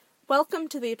Welcome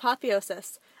to the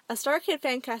Apotheosis, a Starkid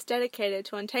fancast dedicated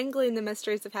to untangling the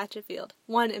mysteries of Hatchetfield,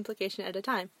 one implication at a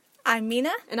time. I'm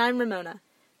Mina. And I'm Ramona.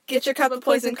 Get your cup of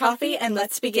poison coffee and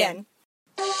let's begin.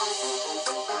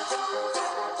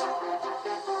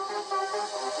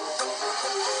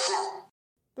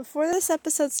 Before this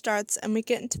episode starts and we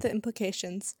get into the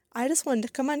implications, I just wanted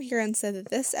to come on here and say that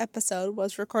this episode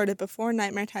was recorded before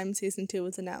Nightmare Time Season 2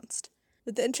 was announced.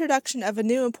 With the introduction of a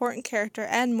new important character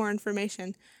and more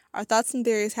information, our thoughts and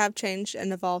theories have changed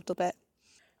and evolved a bit.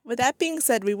 With that being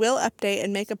said, we will update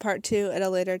and make a part 2 at a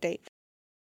later date.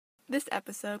 This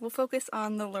episode will focus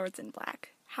on the Lords in Black,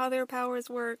 how their powers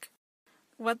work,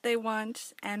 what they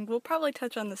want, and we'll probably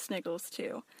touch on the Sniggles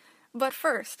too. But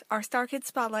first, our Starkid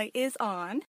Spotlight is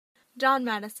on John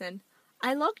Madison.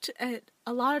 I looked at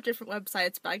a lot of different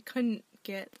websites, but I couldn't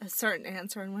get a certain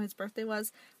answer on when his birthday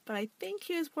was, but I think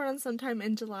he was born on sometime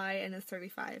in July and is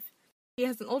 35. He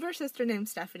has an older sister named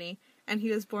Stephanie, and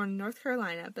he was born in North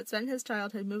Carolina, but spent his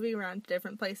childhood moving around to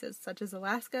different places, such as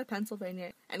Alaska,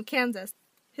 Pennsylvania, and Kansas.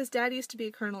 His dad used to be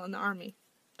a colonel in the Army.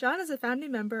 John is a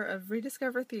founding member of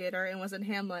Rediscover Theater and was in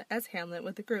Hamlet as Hamlet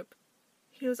with the group.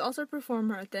 He was also a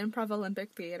performer at the Improv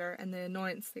Olympic Theater and the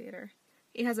Annoyance Theater.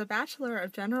 He has a Bachelor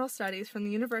of General Studies from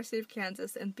the University of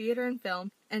Kansas in Theater and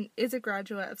Film, and is a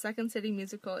graduate of Second City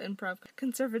Musical Improv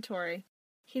Conservatory.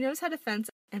 He knows how to fence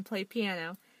and play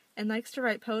piano, and likes to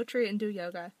write poetry and do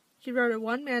yoga. He wrote a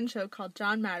one-man show called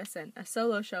John Madison, a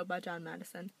solo show by John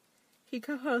Madison. He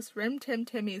co-hosts Rim Tim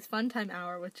Timmy's Fun Time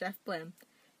Hour with Jeff Blim.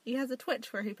 He has a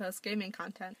Twitch where he posts gaming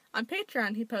content. On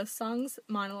Patreon, he posts songs,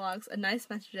 monologues, and nice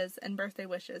messages and birthday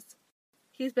wishes.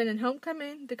 He's been in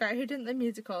Homecoming, The Guy Who Didn't Like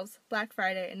Musicals, Black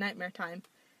Friday, and Nightmare Time.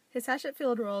 His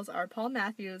Hatchetfield roles are Paul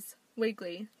Matthews,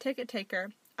 Wiggly, Ticket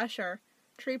Taker, Usher,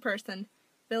 Tree Person,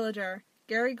 Villager,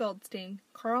 Gary Goldstein,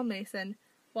 Carl Mason,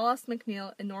 Wallace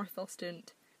McNeil, and Northville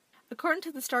Student. According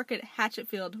to the Starkid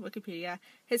Hatchetfield Wikipedia,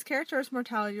 his character's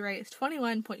mortality rate is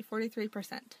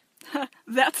 21.43%.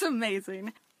 That's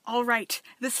amazing. All right,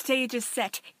 the stage is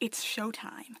set. It's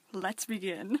showtime. Let's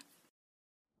begin.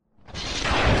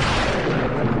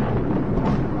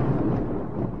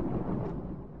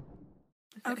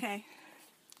 Okay,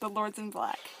 the Lords in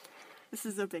Black. This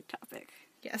is a big topic.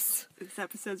 Yes. This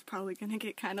episode's probably going to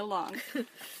get kind of long. Who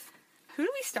do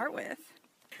we start with?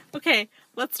 Okay,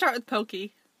 let's start with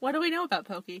Pokey. What do we know about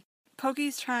Pokey?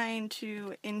 Pokey's trying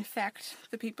to infect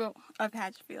the people of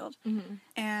Hatchetfield. Mm-hmm.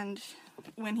 And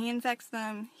when he infects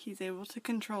them, he's able to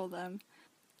control them.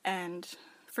 And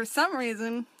for some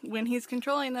reason, when he's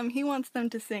controlling them, he wants them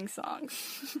to sing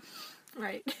songs.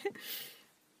 Right.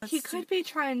 He could be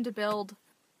trying to build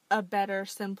a better,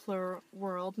 simpler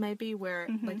world, maybe, where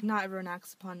like not everyone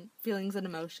acts upon feelings and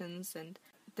emotions, and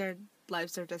their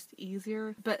lives are just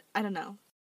easier. But I don't know.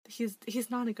 He's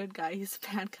not a good guy. He's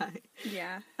a bad guy.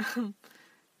 Yeah.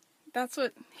 That's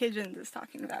what Higgins is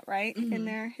talking about, right? Mm-hmm. In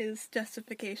there, his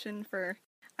justification for,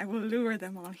 I will lure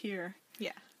them all here.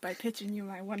 Yeah. By pitching you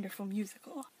my wonderful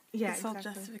musical. Yeah, His whole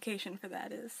exactly. justification for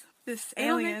that is this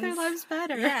It'll aliens. make their lives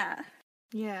better. Yeah.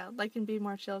 Yeah, like in Be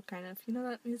More Chill, kind of. You know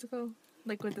that musical?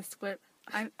 Like with the squib?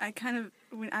 I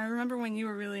remember when you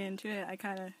were really into it,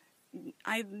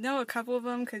 I know a couple of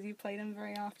them because you played them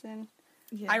very often.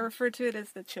 Yeah. I refer to it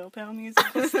as the Chill Pill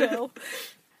musical still.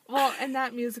 Well, in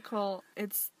that musical,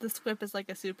 the squib is like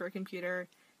a supercomputer,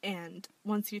 and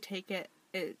once you take it,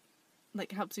 it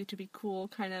like helps you to be cool,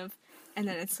 kind of, and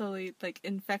then it slowly like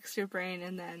infects your brain,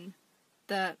 and then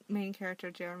the main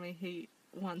character, Jeremy, he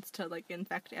wants to like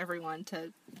infect everyone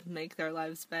to make their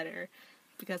lives better,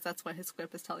 because that's what his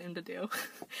squib is telling him to do.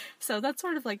 So that's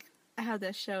sort of like how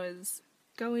this show is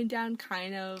going down,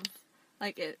 kind of,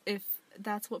 like if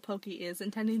that's what Pokey is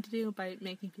intending to do by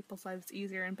making people's lives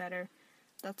easier and better.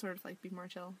 That's sort of like Be More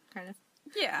Chill, kind of.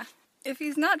 Yeah. If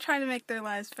he's not trying to make their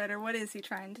lives better, what is he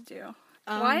trying to do?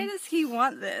 Why does he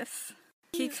want this?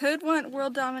 He could want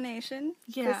world domination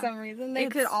for some reason. They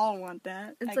could all want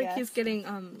that. It's like he's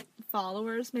getting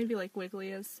followers, maybe like Wiggly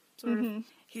is, sort of.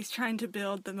 He's trying to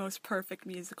build the most perfect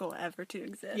musical ever to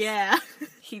exist. Yeah.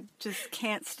 He just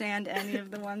can't stand any of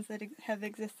the ones that have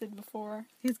existed before.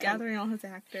 He's gathering all his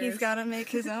actors. He's got to make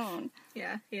his own.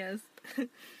 Yeah, he is.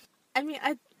 I mean,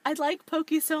 I like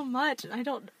Pokey so much, and I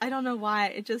don't know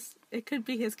why. It could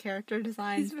be his character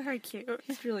design. He's very cute.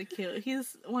 He's really cute.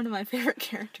 He's one of my favorite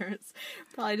characters,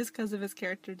 probably just because of his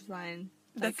character design.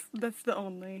 That's the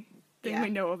only thing we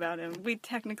know about him. We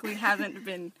technically haven't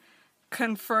been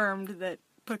confirmed that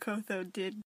Pocotho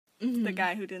did the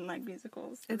guy who didn't like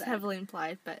musicals. It's heavily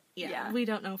implied, but yeah, we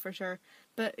don't know for sure.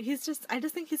 But I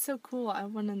just think he's so cool. I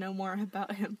want to know more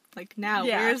about him. Like now,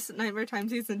 where's Nightmare Time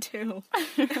Season 2?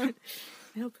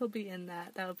 I hope he'll be in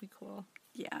that. That would be cool.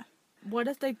 Yeah. What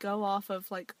if they go off of,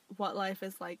 like, what life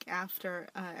is like after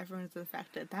everyone's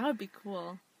infected? That would be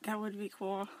cool. That would be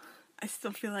cool. I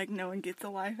still feel like no one gets a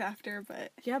life after,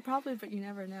 but... Yeah, probably, but you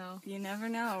never know. You never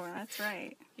know, that's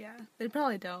right. Yeah, they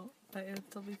probably don't, but it would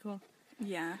still be cool.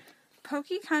 Yeah.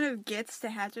 Pokey kind of gets to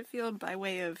Hatchetfield by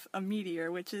way of a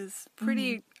meteor, which is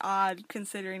pretty odd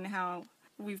considering how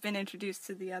we've been introduced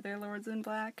to the other Lords in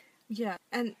Black. Yeah,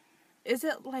 and is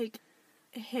it, like,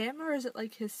 him, or is it,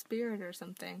 like, his spirit or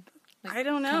something? Like, I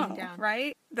don't know, down?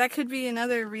 right? That could be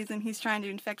another reason he's trying to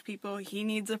infect people. He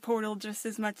needs a portal just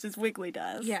as much as Wiggly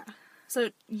does. Yeah. So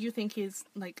you think he's,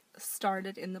 like,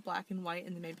 started in the black and white,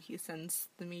 and then maybe he sends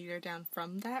the meteor down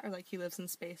from that, or, like, he lives in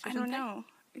space or something? I don't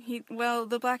know. Well,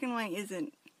 the black and white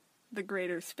isn't the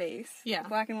greater space. Yeah.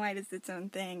 Black and white is its own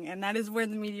thing, and that is where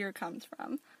the meteor comes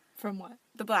from. From what?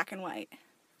 The black and white,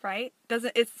 right?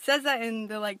 It says that in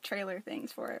the, like, trailer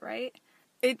things for it, right?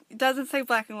 It doesn't say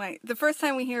black and white. The first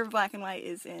time we hear black and white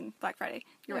is in Black Friday.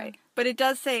 You're right. But it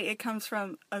does say it comes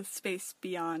from a space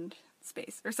beyond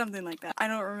space, or something like that. I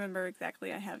don't remember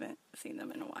exactly. I haven't seen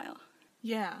them in a while.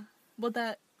 Yeah. Well,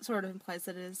 that sort of implies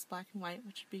that it is black and white,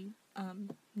 which would be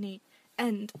neat.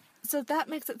 And so that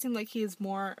makes it seem like he has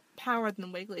more power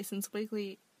than Wiggly, since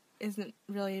Wiggly isn't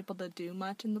really able to do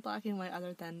much in the black and white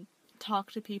other than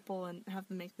talk to people and have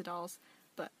them make the dolls,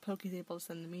 but Pokey's able to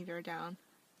send the meteor down.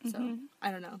 So,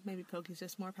 I don't know, maybe Pokey's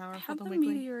just more powerful than Wiggly.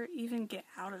 How'd the meteor even get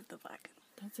out of the black?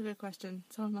 That's a good question.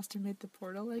 Someone must have made the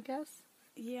portal, I guess?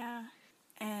 Yeah.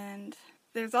 And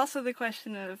there's also the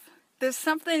question of, there's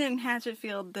something in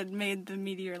Hatchetfield that made the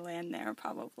meteor land there,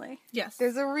 probably. Yes.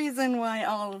 There's a reason why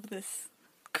all of this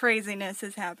craziness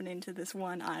is happening to this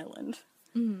one island.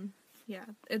 Mm-hmm. Yeah,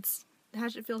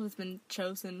 Hatchetfield has been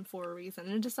chosen for a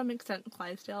reason, and to some extent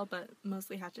Clivesdale, but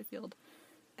mostly Hatchetfield.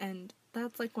 And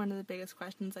that's, like, one of the biggest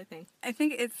questions, I think. I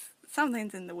think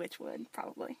something's in the Witchwood,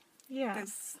 probably. Yeah.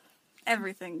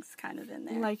 Everything's kind of in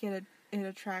there. Like, it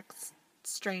attracts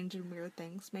strange and weird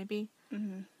things, maybe.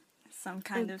 Mm-hmm. Some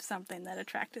kind of something that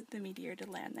attracted the meteor to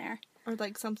land there. Or,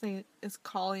 like, something is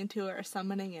calling to it or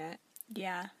summoning it.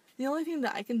 Yeah. The only thing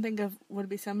that I can think of would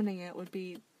be summoning it would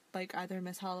be, like, either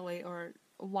Miss Holloway or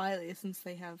Wiley, since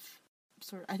they have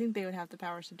I think they would have the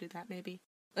powers to do that, maybe.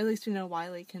 At least we know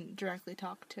Wiley can directly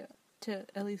talk to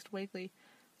at least Wiggly.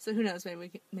 So who knows,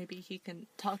 maybe he can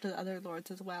talk to the other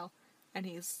lords as well. And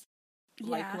he's,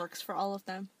 like, works for all of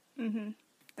them. Mm-hmm.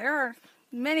 There are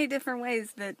many different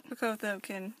ways that Pokotho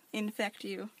can infect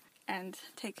you and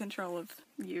take control of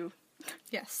you.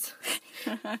 Yes.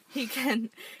 He can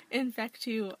infect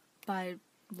you by,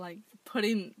 like,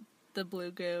 putting the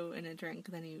blue goo in a drink,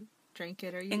 then you drink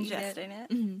it or you eat it. Ingesting it.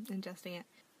 Mm-hmm. Ingesting it.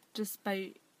 Just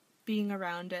by being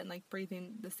around it and, like,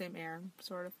 breathing the same air,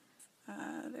 sort of.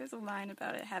 There's a line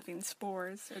about it having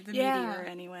spores, or the meteor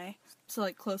anyway. So,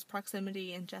 like, close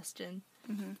proximity, ingestion.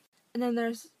 Mm-hmm. And then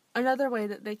there's another way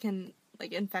that they can,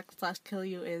 like, infect/kill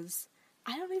you is,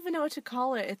 I don't even know what to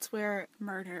call it. It's where...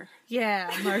 Murder. Yeah,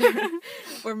 murder.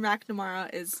 Where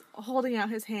McNamara is holding out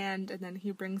his hand, and then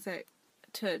he brings it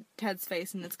to Ted's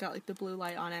face, and it's got, like, the blue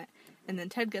light on it, and then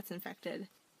Ted gets infected.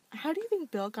 How do you think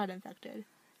Bill got infected?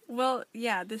 Well,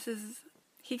 yeah,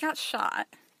 he got shot,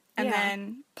 and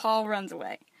then Paul runs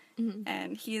away,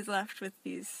 and he is left with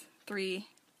these 3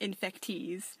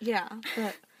 infectees. Yeah,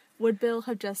 but would Bill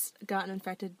have just gotten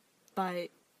infected by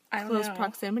close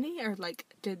proximity, or, like,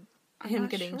 did him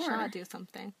getting shot do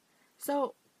something?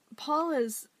 So, Paul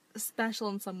is special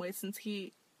in some ways, since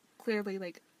he clearly,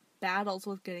 like, battles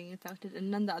with getting infected,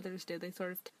 and none of the others do. They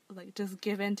sort of, like, just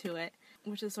give into it,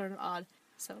 which is sort of odd.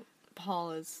 So,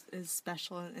 Paul is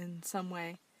special in some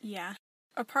way. Yeah.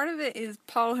 A part of it is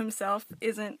Paul himself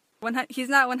he's not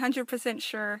 100%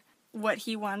 sure what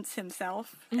he wants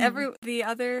himself. Mm-hmm. The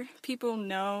other people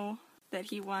know that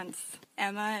he wants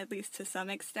Emma, at least to some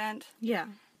extent. Yeah.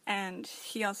 And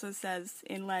he also says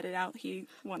in Let It Out he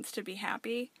wants to be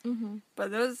happy. Mm-hmm.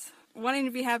 But wanting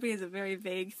to be happy is a very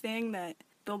vague thing that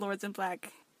the Lords in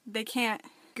Black, they can't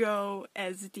go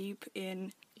as deep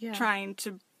in trying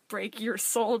to break your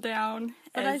soul down.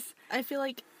 But I feel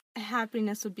like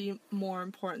happiness would be more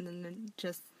important than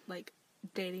just, like,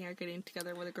 dating or getting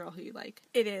together with a girl who you like.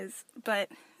 It is, but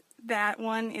that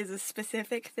one is a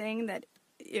specific thing that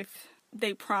if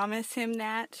they promise him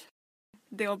that,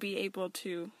 they'll be able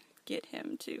to get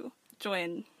him to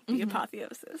join the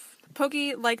apotheosis.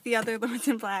 Pokey, like the other Lords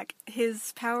in Black,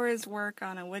 his powers work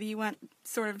on a what do you want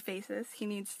sort of basis. He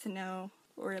needs to know,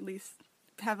 or at least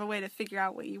have a way to figure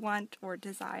out what you want or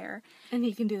desire. And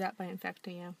he can do that by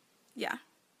infecting you. Yeah.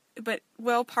 But,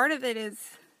 well, part of it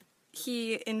is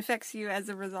he infects you as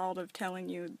a result of telling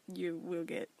you you will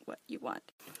get what you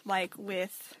want. Like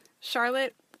with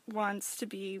Charlotte wants to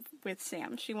be with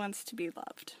Sam. She wants to be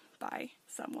loved by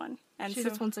someone. And she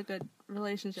just wants a good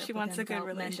relationship. She wants a good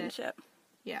relationship.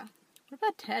 Yeah. What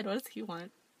about Ted? What does he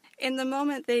want? In the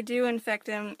moment they do infect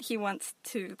him, he wants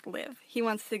to live. He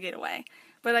wants to get away.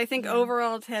 But I think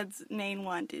overall Ted's main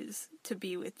want is to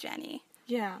be with Jenny.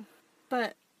 Yeah.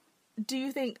 But do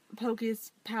you think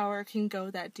Pokey's power can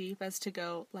go that deep as to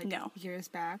go, like, No. years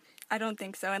back? I don't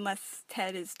think so, unless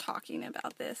Ted is talking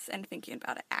about this and thinking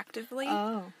about it actively.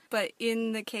 Oh. But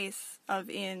in the case of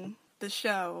in the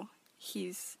show,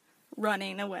 he's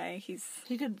running away. He's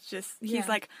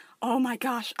like, oh my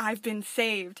gosh, I've been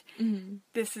saved. Mm-hmm.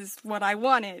 This is what I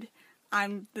wanted.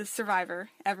 I'm the survivor.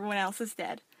 Everyone else is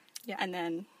dead. Yeah. And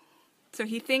then, so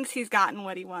he thinks he's gotten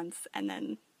what he wants, and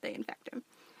then they infect him.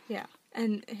 Yeah.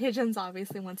 And Higgins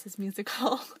obviously wants his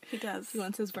musical. He does. He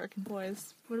wants his Working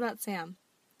Boys. What about Sam?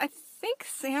 I think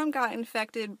Sam got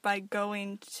infected by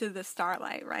going to the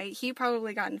Starlight, right? He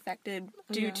probably got infected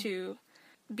due to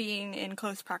being in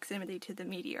close proximity to the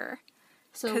meteor.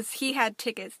 Because he had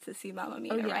tickets to see Mamma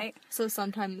Mia, right? So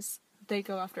sometimes they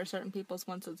go after certain people's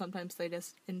wants, and sometimes they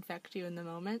just infect you in the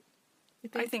moment.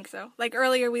 I think so. Like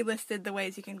earlier we listed the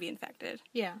ways you can be infected.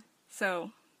 Yeah. So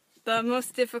the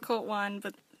most difficult one,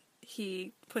 but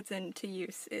he puts into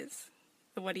use, is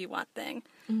the what do you want thing.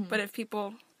 Mm-hmm. But if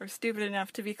people are stupid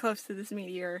enough to be close to this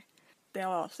meteor, they'll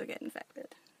also get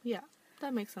infected. Yeah,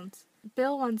 that makes sense.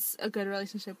 Bill wants a good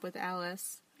relationship with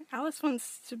Alice. Alice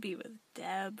wants to be with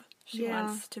Deb. She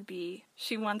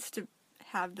wants to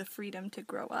have the freedom to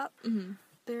grow up. Mm-hmm.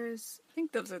 I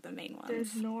think those are the main ones.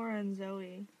 There's Nora and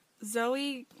Zoe.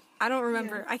 Zoe, I don't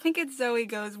remember. Yeah. I think it's Zoe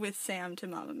goes with Sam to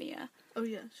Mamma Mia. Oh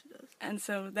yeah, she does. And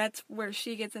so that's where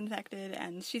she gets infected,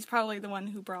 and she's probably the one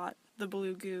who brought the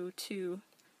blue goo to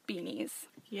Beanie's.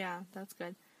 Yeah, that's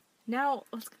good. Now,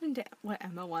 let's get into what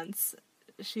Emma wants.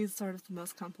 She's sort of the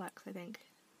most complex, I think,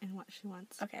 in what she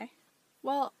wants. Okay.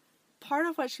 Well, part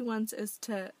of what she wants is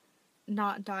to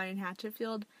not die in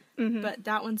Hatchetfield, but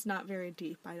that one's not very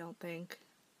deep, I don't think.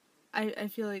 I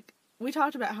feel like we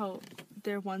talked about how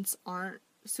their wants aren't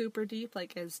super deep,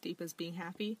 like as deep as being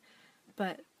happy,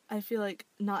 but I feel like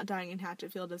not dying in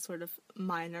Hatchetfield is sort of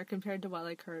minor compared to what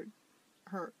like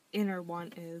her inner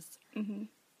want is. Mm-hmm.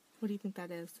 What do you think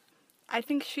that is? I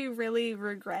think she really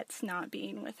regrets not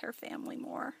being with her family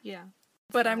more. Yeah.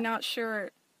 But I'm not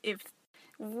sure if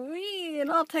we, in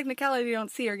all technicality,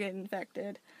 don't see her get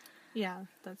infected. Yeah,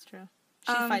 that's true.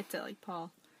 She fights it like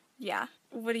Paul. Yeah.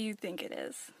 What do you think it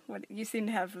is? You seem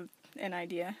to have an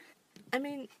idea. I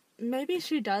mean, maybe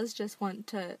she does just want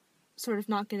to sort of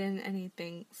not get in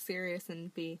anything serious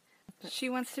and be... She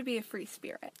wants to be a free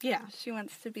spirit. Yeah. She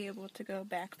wants to be able to go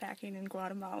backpacking in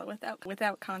Guatemala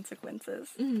without consequences.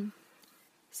 Mm-hmm.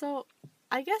 So,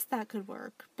 I guess that could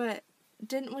work, but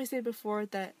didn't we say before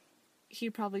that he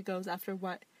probably goes after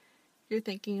what you're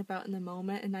thinking about in the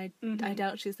moment, and I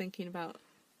doubt she's thinking about,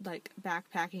 like,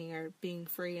 backpacking or being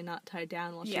free and not tied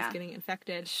down while she's getting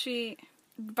infected.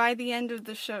 By the end of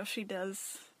the show,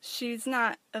 she's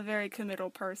not a very committal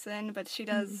person, but she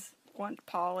does want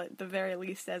Paul, at the very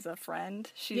least, as a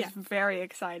friend. She's very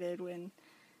excited when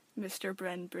Mr.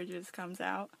 Bren Bridges comes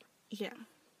out. Yeah.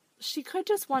 She could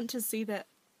just want to see that,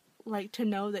 like, to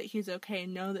know that he's okay,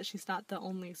 know that she's not the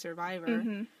only survivor.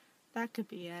 Mm-hmm. That could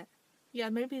be it. Yeah,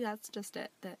 maybe that's just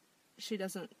it, that she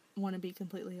doesn't want to be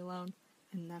completely alone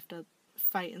and have to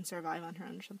fight and survive on her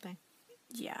own or something.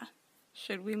 Yeah.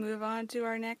 Should we move on to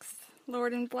our next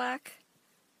Lord in Black?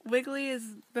 Wiggly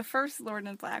is the first Lord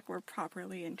in Black we're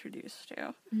properly introduced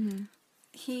to. Mm-hmm.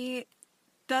 He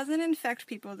doesn't infect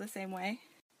people the same way.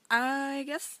 I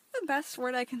guess the best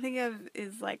word I can think of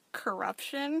is, like,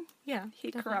 corruption. Yeah, he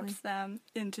definitely corrupts them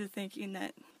into thinking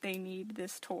that they need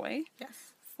this toy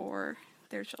for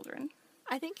their children.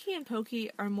 I think he and Pokey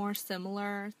are more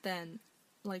similar than,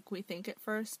 like, we think at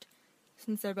first,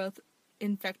 since they're both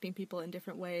infecting people in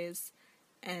different ways,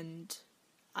 and,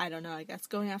 I don't know, I guess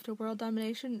going after world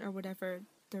domination or whatever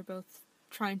they're both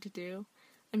trying to do.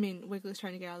 I mean, Wiggly's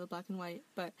trying to get out of the black and white,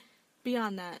 but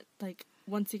beyond that, like,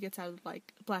 once he gets out of,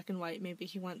 like, black and white, maybe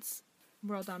he wants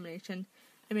world domination,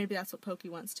 and maybe that's what Pokey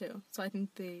wants too. So I think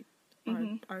they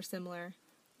are similar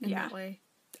in that way.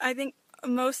 I think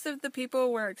most of the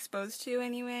people we're exposed to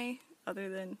anyway, other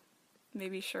than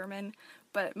maybe Sherman,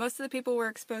 but most of the people we're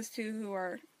exposed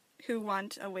to who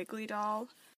want a Wiggly doll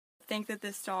think that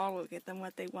this doll will get them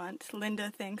what they want. Linda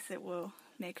thinks it will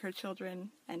make her children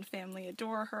and family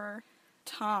adore her.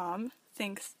 Tom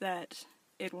thinks that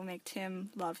it will make Tim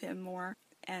love him more,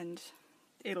 and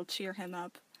it'll cheer him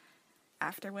up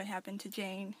after what happened to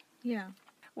Jane. Yeah.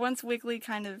 Once Wiggly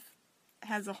kind of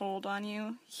has a hold on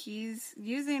you, he's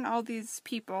using all these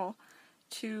people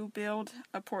to build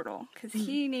a portal, because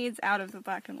he needs out of the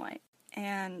black and white.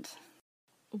 And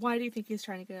why do you think he's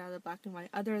trying to get out of the black and white,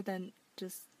 other than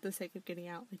just the sake of getting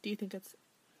out? Like, do you think it's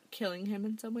killing him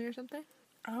in some way or something?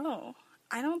 Oh,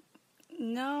 I don't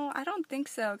think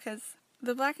so, because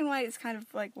the black and white is kind of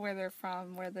like where they're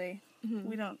from, where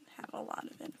we don't have a lot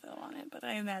of info on it, but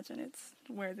I imagine it's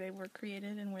where they were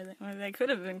created and where they could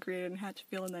have been created in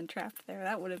Hatchetfield and then trapped there.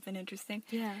 That would have been interesting.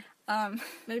 Yeah.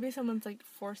 Maybe someone's, like,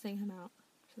 forcing him out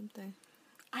or something.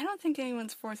 I don't think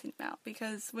anyone's forcing him out,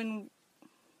 because when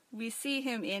we see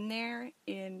him in there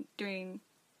during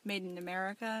Made in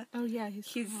America... Oh, yeah, he's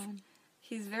calm.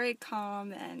 He's very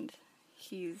calm, and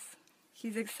he's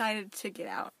excited to get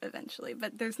out eventually,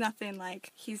 but there's nothing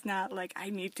like, he's not like, I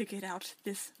need to get out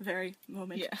this very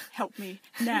moment. Yeah. Help me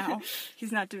now.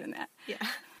 He's not doing that. Yeah.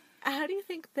 How do you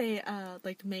think they,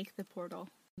 make the portal?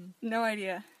 No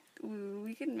idea.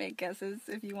 We can make guesses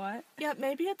if you want. Yeah,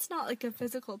 maybe it's not, like, a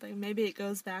physical thing. Maybe it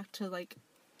goes back to, like,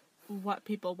 what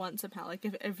people want somehow. Like,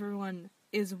 if everyone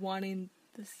is wanting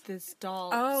this doll...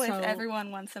 Oh, if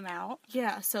everyone wants him out?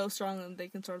 Yeah, so strong that they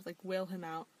can sort of, like, will him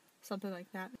out. Something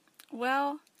like that.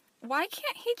 Well, why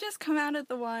can't he just come out of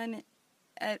the one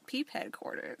at Peep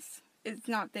headquarters? It's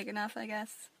not big enough, I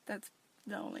guess. That's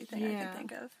the only thing I can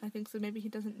think of. I think so. Maybe he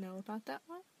doesn't know about that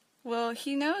one? Well,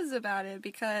 he knows about it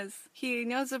because he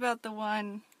knows about the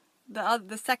one,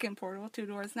 the second portal, 2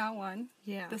 doors, not one.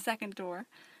 Yeah. The second door.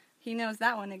 He knows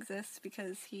that one exists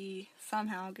because he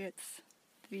somehow gets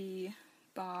the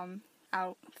bomb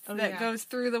out goes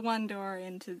through the one door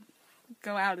and to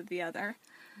go out of the other.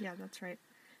 Yeah, that's right.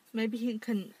 Maybe he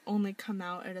can only come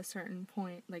out at a certain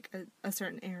point, like a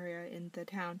certain area in the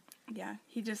town. Yeah,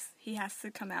 he has to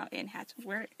come out in Hatchet.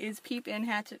 Where is Peep in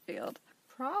Hatchetfield?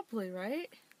 Probably, right?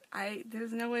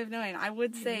 There's no way of knowing. I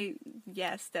would say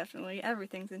yes, definitely.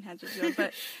 Everything's in Hatchetfield,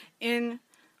 but in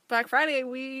Black Friday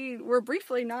we were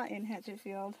briefly not in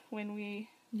Hatchetfield when we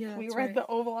were at the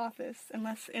Oval Office.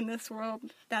 Unless in this world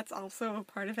that's also a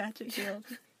part of Hatchetfield.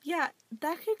 Yeah,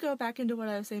 that could go back into what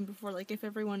I was saying before, like, if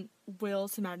everyone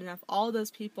wills him out enough, all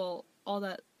those people, all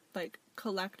that, like,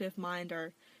 collective mind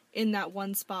are in that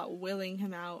one spot willing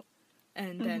him out,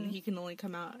 and then he can only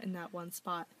come out in that one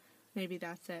spot. Maybe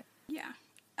that's it. Yeah.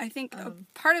 I think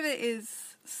part of it is,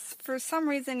 for some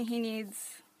reason, he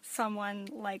needs someone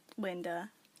like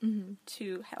Linda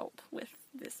to help with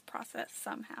this process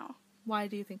somehow. Why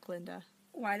do you think Linda?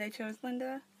 Why they chose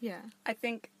Linda? Yeah. I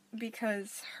think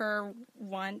because her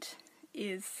want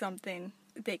is something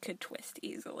they could twist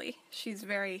easily. She's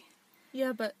very...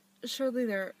 Yeah, but surely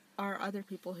there are other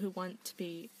people who want to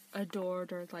be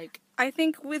adored or, like... I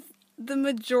think with the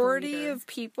majority of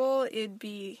people, it'd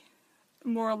be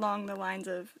more along the lines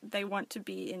of they want to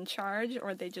be in charge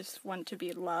or they just want to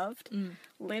be loved.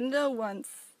 Linda wants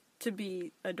to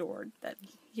be adored. That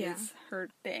is her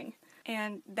thing.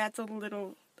 And that's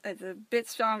it's a bit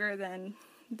stronger than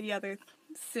the other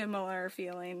similar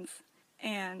feelings.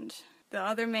 And the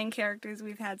other main characters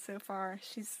we've had so far,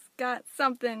 she's got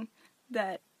something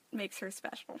that makes her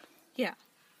special. Yeah,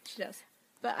 she does.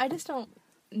 But I just don't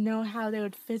know how they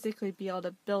would physically be able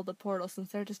to build the portal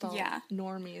since they're just all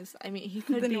normies. I mean, he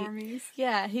could be... normies.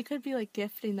 Yeah, he could be, like,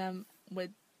 gifting them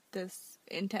with this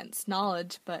intense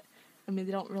knowledge, but, I mean,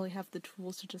 they don't really have the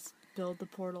tools to just build the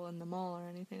portal in the mall or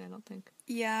anything, I don't think.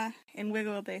 Yeah, in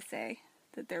Wiggle they say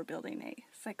that they're building a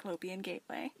Cyclopean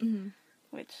gateway,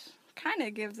 which kind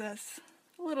of gives us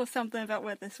a little something about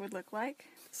what this would look like.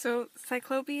 So,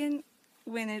 Cyclopean,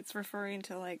 when it's referring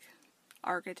to, like,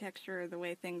 architecture, the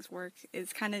way things work,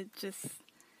 is kind of just,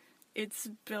 it's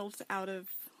built out of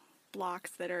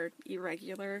blocks that are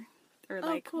irregular,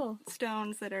 or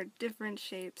stones that are different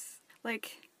shapes.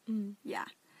 Like,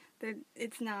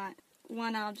 it's not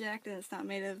one object, and it's not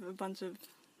made of a bunch of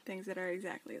things that are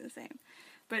exactly the same.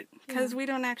 But because we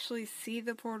don't actually see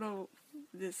the portal,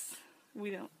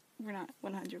 we're not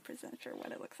 100% sure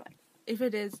what it looks like. If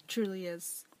it truly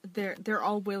is, they're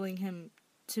all willing him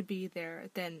to be there,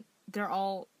 then they're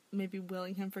all maybe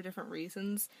willing him for different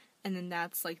reasons, and then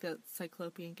that's like the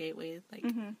Cyclopean gateway, like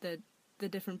the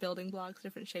different building blocks,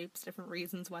 different shapes, different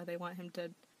reasons why they want him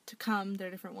to come. They're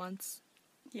different ones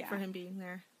for him being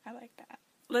there. I like that.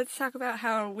 Let's talk about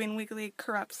how when Wiggly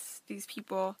corrupts these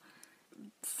people,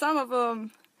 some of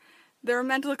them, their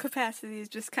mental capacity is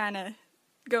just kind of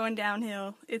going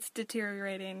downhill. It's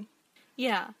deteriorating.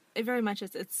 Yeah, it very much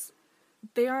is.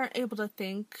 They aren't able to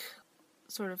think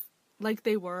sort of like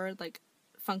they were, like,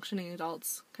 functioning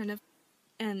adults, kind of.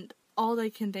 And all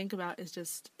they can think about is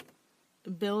just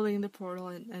building the portal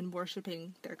and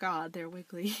worshipping their god, their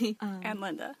Wiggly. And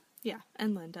Linda. Yeah,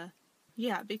 and Linda.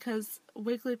 Yeah, because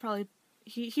Wiggly probably,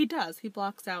 he does. He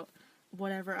blocks out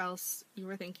whatever else you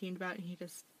were thinking about, and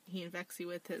he infects you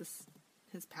with his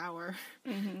power,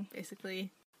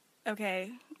 basically.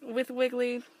 Okay, with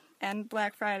Wiggly and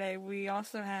Black Friday, we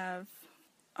also have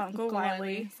Uncle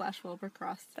Wily /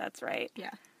 Wilbur-Cross. That's right.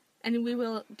 Yeah. And we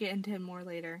will get into him more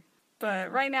later.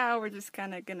 But right now, we're just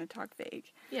kind of going to talk vague.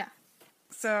 Yeah.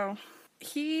 So,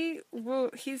 he's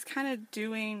kind of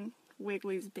doing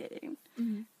Wiggly's bidding.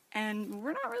 Mm-hmm. And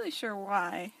we're not really sure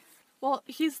why. Well,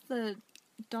 he's the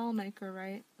doll maker,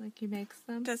 right? Like, he makes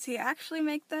them. Does he actually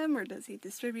make them, or does he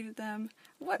distribute them?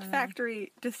 What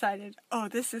factory decided, oh,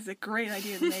 this is a great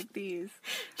idea to make these?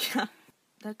 Yeah.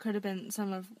 That could have been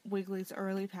some of Wiggly's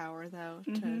early power, though,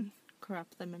 to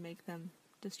corrupt them and make them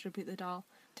distribute the doll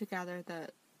to gather the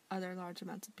other large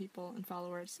amounts of people and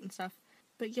followers and stuff.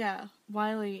 But yeah,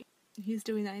 Wily, he's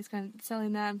doing that. He's kind of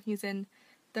selling them. He's in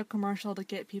the commercial to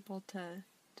get people to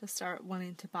start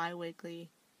wanting to buy Wiggly.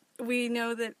 We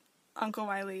know that Uncle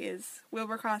Wily is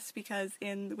Wilbur-Cross because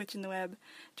in The Witch in the Web,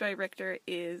 Joy Richter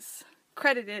is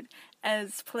credited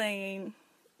as playing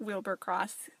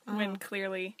Wilbur-Cross when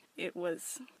clearly it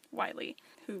was Wily,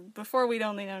 who before we'd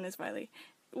only known as Wily.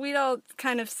 We'd all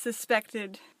kind of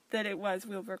suspected that it was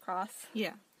Wilbur-Cross.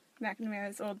 Yeah.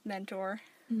 McNamara's old mentor.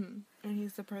 Mm-hmm. And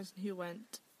he's the person who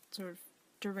went sort of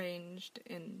deranged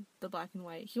in the black and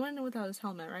white. He went in without his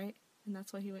helmet, right? And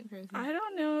that's why he went crazy. I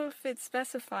don't know if it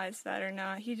specifies that or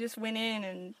not. He just went in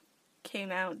and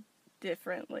came out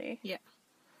differently. Yeah.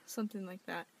 Something like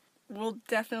that. We'll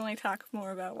definitely talk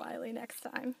more about Wily next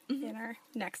time in our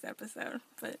next episode.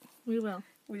 But we will.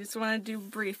 We just want to do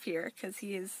brief here because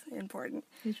he is important.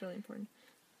 He's really important.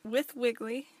 With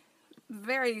Wiggly,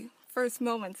 very first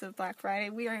moments of Black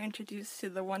Friday, we are introduced to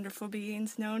the wonderful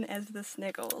beings known as the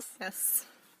Sniggles. Yes.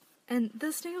 And the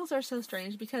Sniggles are so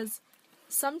strange because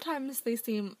sometimes they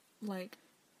seem like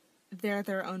they're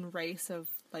their own race of,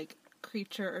 like,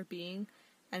 creature or being,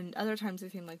 and other times they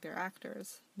seem like they're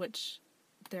actors, which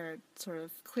they're sort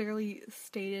of clearly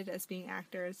stated as being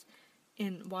actors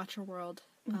in Watcher World.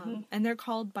 And they're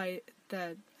called by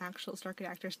the actual Starkid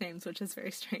actors' names, which is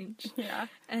very strange. Yeah.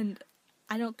 And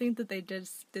I don't think that they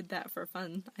just did that for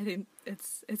fun. I think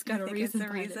it's got a reason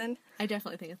behind it. I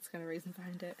definitely think it's got a reason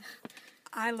behind it.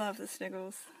 I love the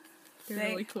Sniggles. They're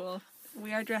really cool.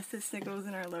 We are dressed as Sniggles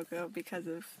in our logo because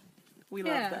of we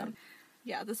love them.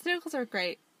 Yeah, the Sniggles are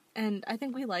great, and I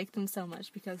think we like them so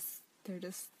much because they're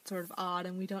just sort of odd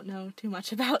and we don't know too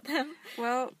much about them.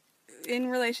 Well, in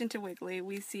relation to Wiggly,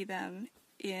 we see them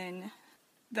in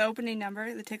the opening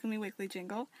number, the Tickle Me Wiggly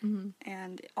jingle,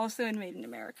 and also in Made in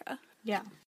America. Yeah.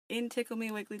 In Tickle Me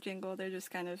Wiggly jingle, they're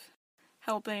just kind of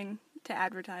helping to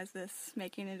advertise this,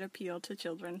 making it appeal to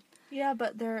children. Yeah,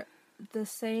 but they're the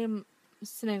same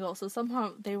Sniggle, so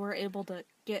somehow they were able to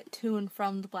get to and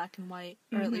from the black and white,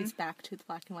 or at least back to the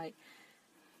black and white,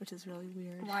 which is really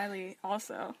weird. Wily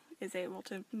also is able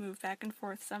to move back and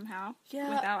forth somehow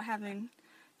without having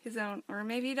his own, or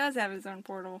maybe he does have his own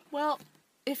portal. Well,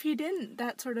 if he didn't,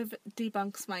 that sort of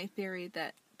debunks my theory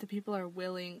that the people are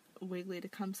willing Wiggly to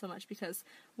come so much because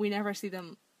we never see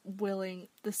them willing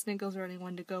the Sniggles or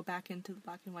anyone to go back into the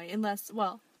black and white unless,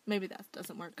 well, maybe that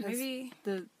doesn't work because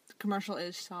the commercial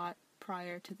is shot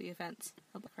prior to the events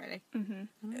of Black Friday.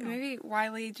 Maybe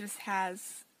Wily just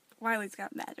has, Wily's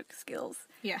got magic skills.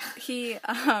 Yeah. He,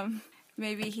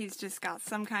 maybe he's just got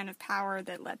some kind of power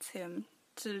that lets him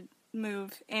to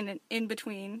move in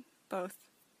between both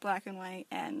black and white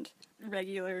and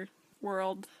regular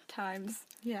world times.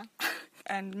 Yeah.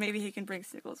 And maybe he can bring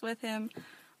Sniggles with him.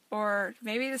 Or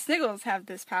maybe the Sniggles have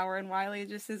this power and Wily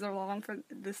just is along for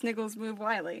the Sniggles move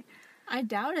Wily. I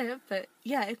doubt it, but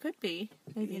yeah, it could be.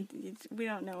 Maybe. We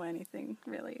don't know anything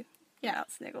really about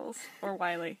Sniggles or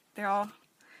Wily. They're all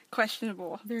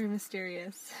questionable. Very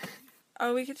mysterious.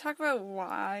 Oh, we could talk about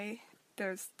why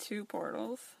there's two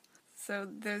portals. So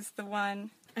there's the one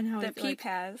that Peep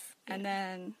has, and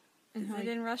then is it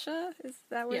in Russia? Is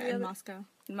that where? Yeah, in Moscow.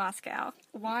 In Moscow.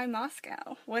 Why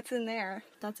Moscow? What's in there?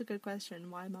 That's a good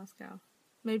question. Why Moscow?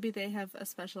 Maybe they have a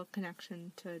special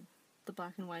connection to the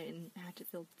black and white and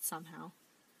Hatchetfield somehow.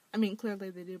 I mean, clearly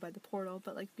they do by the portal,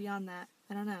 but like beyond that,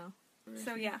 I don't know.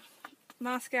 So yeah,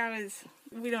 Moscow is,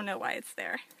 we don't know why it's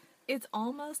there. It's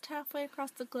almost halfway across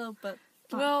the globe, but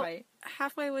not quite.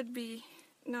 Halfway would be,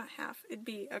 not half, it'd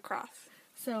be across.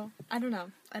 So, I don't know.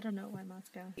 I don't know why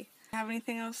Moscow. Have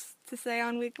anything else to say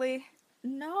on Wiggly?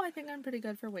 No, I think I'm pretty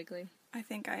good for Wiggly. I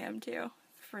think I am too.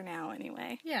 For now,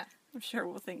 anyway. Yeah. I'm sure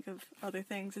we'll think of other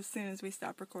things as soon as we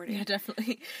stop recording. Yeah,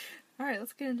 definitely. Alright,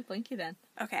 let's get into Blinky then.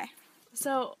 Okay.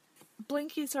 So,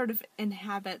 Blinky sort of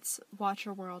inhabits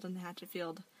Watcher World in the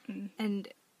Hatchetfield, and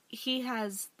he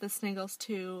has the Sniggles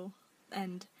too,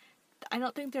 and I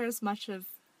don't think there's much of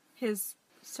his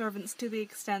servants to the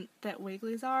extent that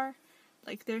Wiggly's are.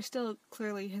 Like, they're still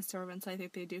clearly his servants. I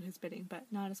think they do his bidding, but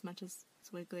not as much as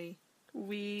Wiggly.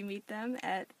 We meet them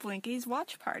at Blinky's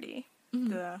watch party.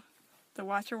 The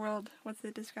Watcher World, what's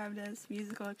it described as?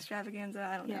 Musical extravaganza?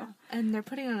 I don't know. And they're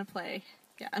putting on a play.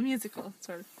 Yeah, a musical,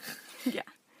 sort of. Yeah.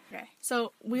 Okay.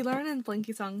 So, we learn in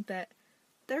Blinky Song that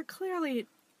they're clearly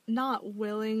not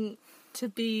willing to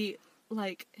be,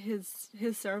 like, his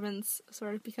servants,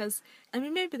 sort of, because, I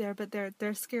mean, maybe but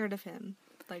they're scared of him.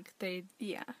 Like, they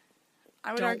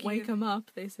I would don't argue, wake him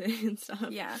up, they say, and stuff.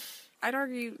 Yeah. I'd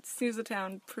argue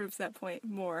Snoozletown proves that point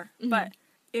more. But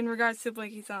in regards to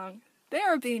Blinky Song, they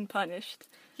are being punished.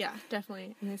 Yeah,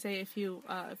 definitely. And they say if you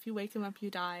wake him up, you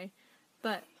die.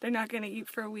 But they're not going to eat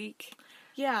for a week.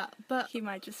 Yeah, but he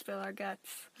might just spill our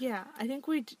guts. Yeah, I think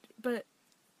but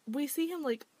we see him,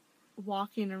 like,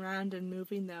 walking around and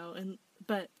moving, though,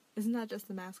 but isn't that just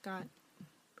the mascot?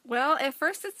 Well, at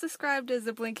first it's described as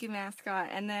a Blinky mascot,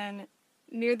 and then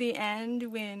near the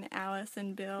end, when Alice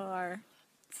and Bill are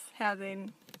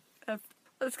having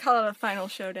let's call it a final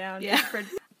showdown. Yeah.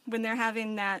 When they're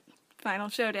having that final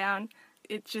showdown,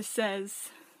 it just says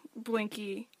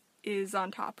Blinky is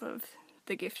on top of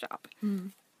the gift shop.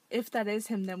 If that is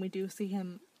him, then we do see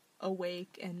him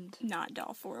awake and not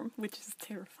doll form, which is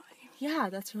terrifying. Yeah,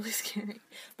 that's really scary.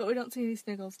 But we don't see any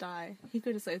Sniggles die. He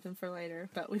could have saved them for later,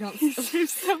 but we don't. He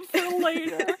saves them for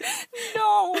later.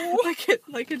 No,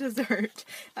 like a dessert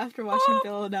after watching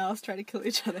Bill and Alice try to kill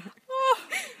each other.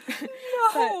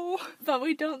 No, but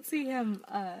we don't see him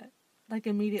like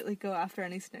immediately go after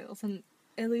any Sniggles, and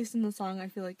at least in the song, I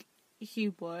feel like he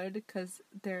would, because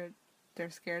they're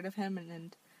scared of him,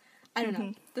 and I don't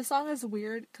know. The song is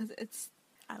weird because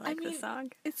I mean, the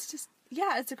song. It's just.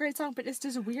 Yeah, it's a great song, but it's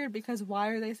just weird because why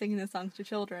are they singing the songs to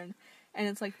children? And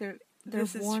it's like they're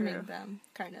warning them,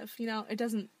 kind of. You know, it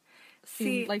doesn't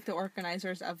seem like the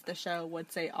organizers of the show would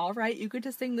say, all right, you get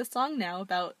to sing this song now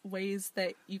about ways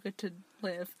that you get to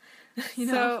live. You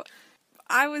know? So,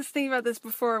 I was thinking about this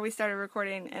before we started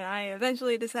recording, and I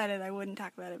eventually decided I wouldn't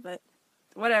talk about it, but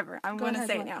whatever. I'm going to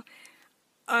say it now.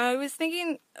 I was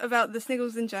thinking about the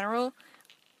Sniggles in general.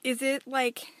 Is it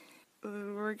like...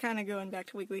 We're kind of going back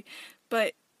to Wiggly,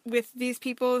 but with these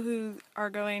people who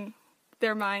are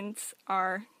their minds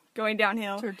are going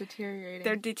downhill. They're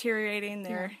deteriorating.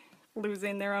 They're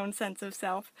losing their own sense of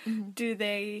self. Do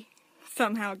they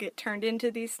somehow get turned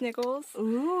into these Sniggles?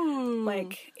 Ooh.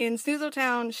 Like, in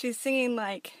Snoozletown, she's singing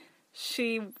like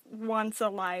she wants a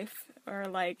life, or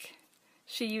like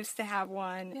she used to have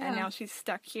one, and now she's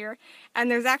stuck here. And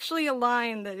there's actually a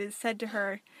line that is said to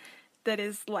her that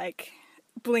is like...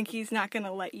 Blinky's not going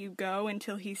to let you go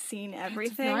until he's seen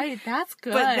everything. That's right, that's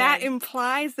good. But that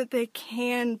implies that they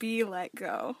can be let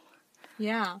go.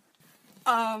 Yeah.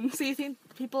 So you think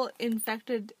people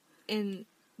infected in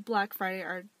Black Friday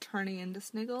are turning into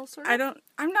Sniggles, sort of?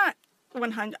 I'm not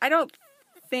 100. I don't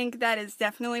think that is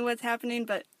definitely what's happening,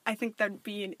 but I think that'd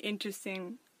be an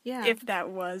interesting if that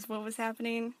was what was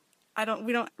happening.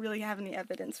 We don't really have any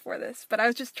evidence for this, but I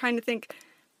was just trying to think,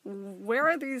 where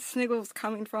are these Sniggles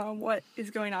coming from? What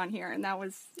is going on here? And that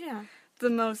was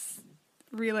the most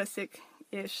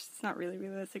realistic-ish. It's not really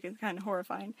realistic. It's kind of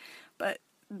horrifying. But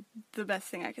the best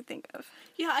thing I could think of.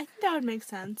 Yeah, I think that would make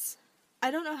sense. I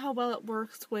don't know how well it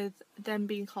works with them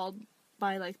being called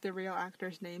by, like, the real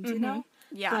actors' names, you know?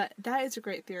 Yeah. But that is a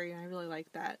great theory, and I really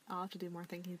like that. I'll have to do more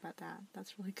thinking about that.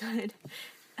 That's really good.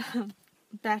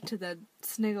 Back to the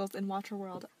Sniggles in Watcher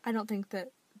World. I don't think that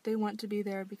they want to be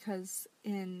there because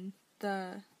in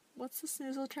what's the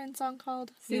Snoozle Train song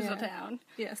called? Snoozletown.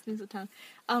 Yeah, Snoozletown.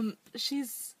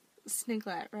 She's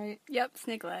Sniglet, right? Yep,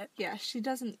 Sniglet. Yeah, she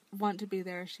doesn't want to be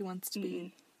there. She wants to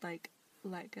be, like,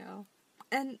 let go.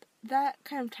 And that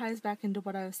kind of ties back into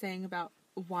what I was saying about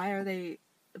why are they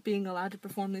being allowed to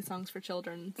perform these songs for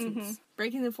children, since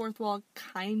breaking the fourth wall,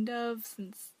 kind of,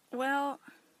 since... Well...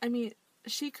 I mean,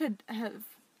 she could have...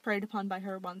 preyed upon by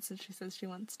her once, and she says she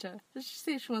wants to... Does she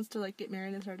say she wants to, like, get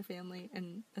married and start a family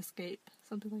and escape?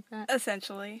 Something like that?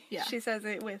 Essentially. Yeah. She says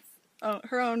it with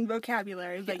her own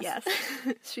vocabulary, but yes.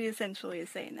 She essentially is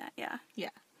saying that, yeah.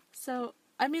 Yeah. So,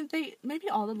 I mean, maybe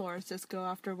all the lores just go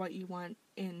after what you want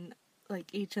in, like,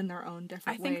 each in their own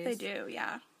different ways. I think they do,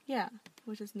 yeah. Yeah,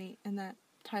 which is neat, and that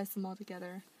ties them all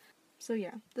together. So,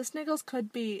 yeah. The Sniggles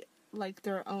could be... like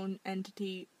their own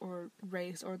entity or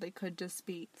race, or they could just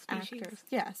be actors.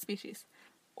 Yeah, species.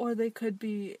 Or they could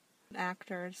be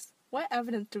actors. What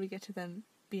evidence do we get to them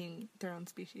being their own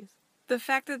species? The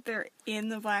fact that they're in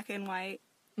the black and white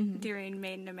during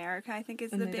Made in America, I think,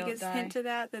 is the biggest hint to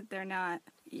that they're not,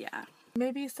 yeah.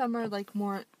 Maybe some are, like,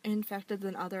 more infected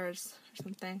than others or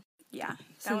something. Yeah,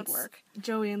 that would work.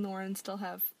 Joey and Lauren still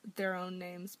have their own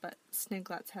names, but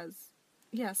Sniglet's has...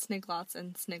 Yeah, Sniglots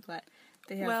and Sniglet.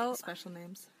 They have special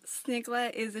names.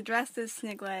 Sniglet is addressed as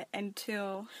Sniglet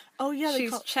until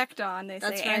she's checked on. They say,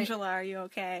 right. Angela, are you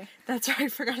okay? That's right, I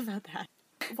forgot about that.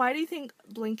 Why do you think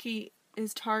Blinky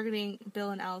is targeting Bill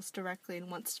and Alice directly and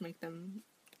wants to make them,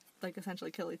 like, essentially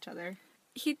kill each other?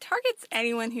 He targets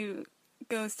anyone who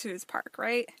goes to his park,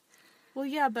 right? Well,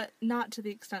 yeah, but not to the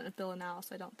extent of Bill and Alice,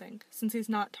 I don't think. Since he's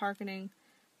not targeting,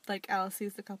 like, Alice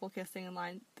sees the couple kissing in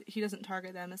line, he doesn't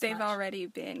target them as much. They've already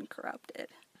been corrupted.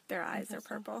 Their eyes are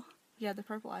purple. Yeah, the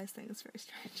purple eyes thing is very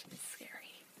strange. It's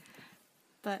scary.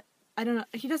 But, I don't know,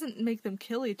 he doesn't make them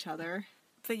kill each other.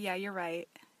 But yeah, you're right.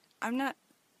 I'm not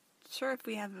sure if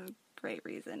we have a great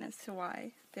reason as to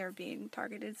why they're being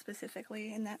targeted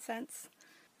specifically in that sense.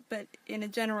 But in a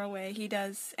general way, he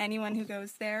does anyone who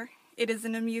goes there. It is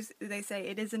they say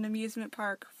it is an amusement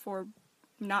park for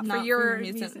not for your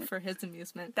amusement, for his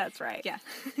amusement. That's right. Yeah.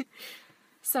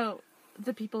 So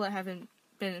the people that haven't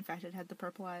been infected had the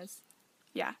purple eyes.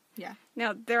 Yeah. Yeah.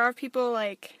 Now there are people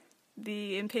like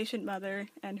the impatient mother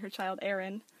and her child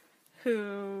Erin,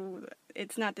 who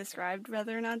it's not described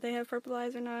whether or not they have purple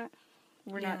eyes or not.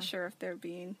 We're not sure if they're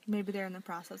being... Maybe they're in the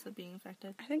process of being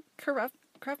infected. I think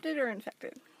corrupted or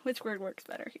infected. Which word works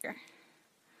better here?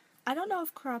 I don't know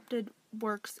if corrupted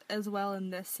works as well in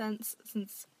this sense,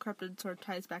 since corrupted sort of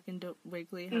ties back into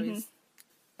Wiggly, how he's...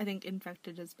 I think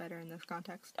infected is better in this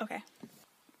context. Okay.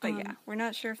 But yeah, we're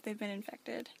not sure if they've been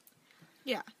infected.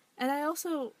 Yeah. And I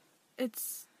also...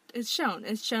 It's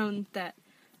shown that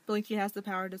Blinky has the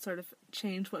power to sort of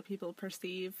change what people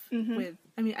perceive with...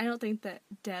 I mean, I don't think that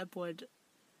Deb would,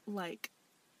 like,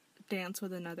 dance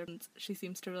with another. She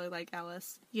seems to really like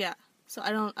Alice. Yeah. So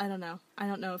I don't know. I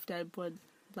don't know if Deb would,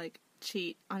 like,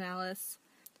 cheat on Alice.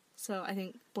 So I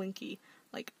think Blinky,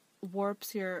 like,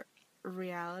 warps your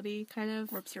reality, kind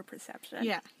of. Warps your perception.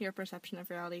 Yeah, your perception of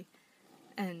reality.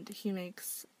 And he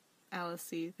makes Alice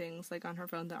see things, like, on her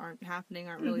phone that aren't happening,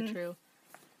 aren't really true.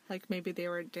 Like, maybe they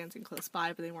were dancing close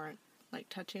by, but they weren't, like,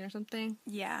 touching or something.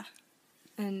 Yeah.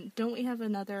 And don't we have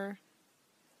another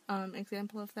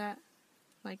example of that?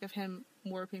 Like, of him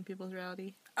warping people's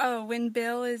reality? Oh, when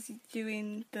Bill is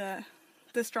doing the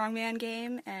strongman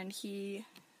game, and he,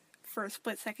 for a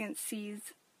split second, sees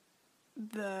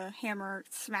the hammer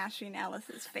smashing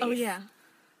Alice's face. Oh, yeah.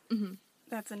 Mm-hmm.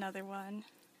 That's another one.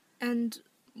 And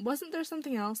wasn't there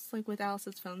something else, like, with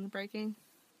Alice's phone breaking?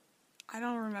 I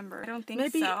don't remember. I don't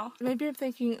think so. Maybe I'm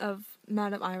thinking of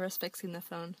Madame Iris fixing the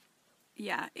phone.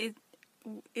 Yeah.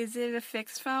 Is it a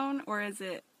fixed phone, or is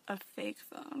it a fake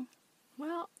phone?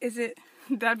 Well,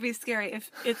 that'd be scary if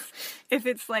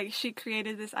it's like she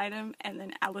created this item and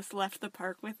then Alice left the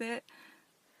park with it.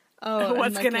 Oh,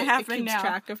 what's and, like, gonna happen it keeps now?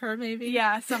 Track of her, maybe.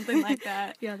 Yeah, something like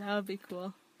that. Yeah, that would be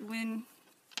cool.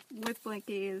 With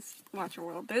Blinky is Watch Your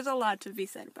World. There's a lot to be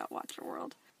said about Watch Your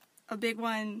World. A big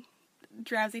one,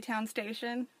 Drowsy Town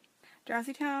Station.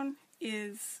 Drowsy Town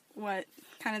is what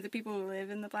kind of the people who live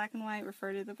in the black and white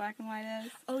refer to the black and white as.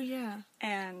 Oh, yeah.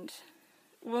 And,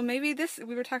 well, maybe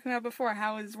we were talking about before,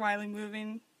 how is Wiley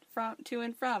moving to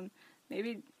and from?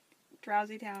 Maybe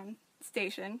Drowsy Town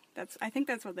Station. I think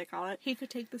that's what they call it. He could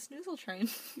take the Snoozle train.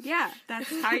 Yeah, that's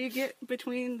how you get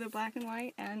between the black and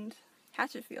white and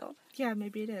Hatchetfield. Yeah,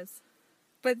 maybe it is.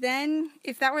 But then,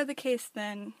 if that were the case,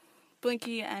 then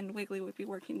Blinky and Wiggly would be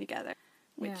working together.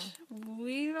 Which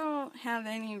we don't have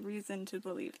any reason to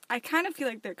believe. I kind of feel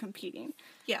like they're competing.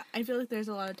 Yeah, I feel like there's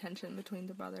a lot of tension between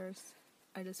the brothers.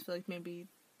 I just feel like maybe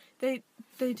they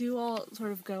do all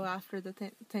sort of go after the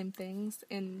same things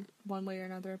in one way or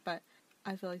another, but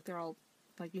I feel like they're all,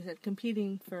 like you said,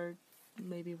 competing for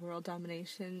maybe world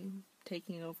domination,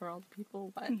 taking over all the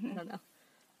people, but I don't know.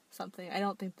 Something. I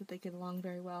don't think that they get along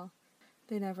very well.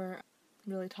 They never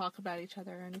really talk about each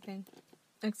other or anything.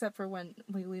 Except for when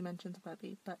Wiggly mentions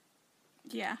Webby, but...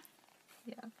 Yeah.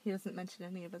 Yeah, he doesn't mention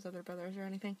any of his other brothers or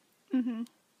anything. Mm-hmm.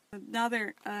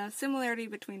 Another similarity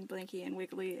between Blinky and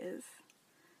Wiggly is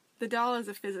the doll is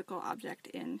a physical object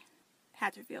in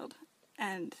Hatchetfield.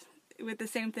 And with the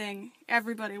same thing,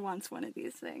 everybody wants one of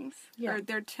these things. Yeah. Or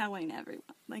they're telling everyone.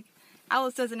 Like,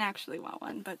 Alice doesn't actually want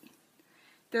one, but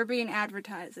they're being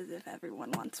advertised as if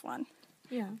everyone wants one.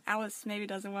 Yeah. Alice maybe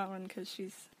doesn't want one because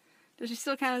does she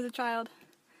still count as a child?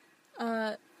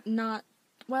 Not...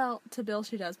 Well, to Bill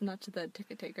she does, but not to the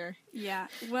ticket taker. Yeah,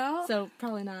 well... So,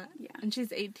 probably not. Yeah. And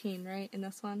she's 18, right, in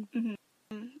this one?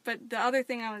 Mm-hmm. But the other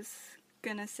thing I was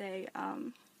gonna say,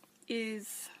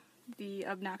 is the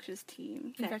obnoxious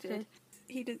teen Infected.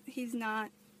 He's not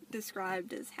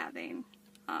described as having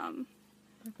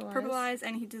purple eyes,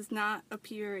 and he does not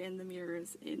appear in the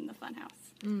mirrors in the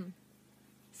funhouse. Mm.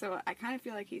 So I kind of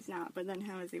feel like he's not, but then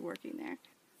how is he working there?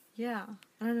 Yeah,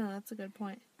 I don't know, that's a good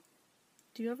point.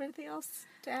 Do you have anything else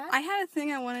to add? I had a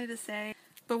thing I wanted to say,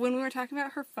 but when we were talking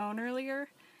about her phone earlier,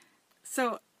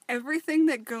 so everything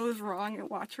that goes wrong at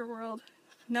Watcher World,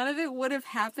 none of it would have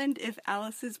happened if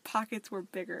Alice's pockets were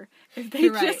bigger. If they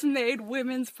just made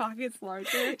women's pockets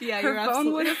larger, her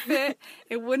phone would have fit,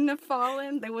 it wouldn't have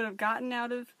fallen, they would have gotten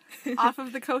off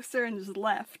of the coaster and just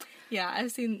left. Yeah,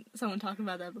 I've seen someone talk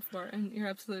about that before, and you're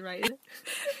absolutely right.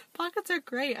 Pockets are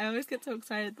great. I always get so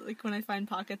excited, like, when I find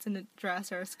pockets in a dress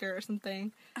or a skirt or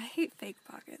something. I hate fake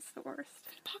pockets, the worst.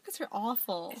 Pockets are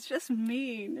awful. It's just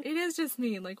mean. It is just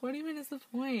mean. Like, what even is the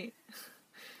point?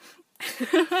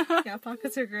 Yeah,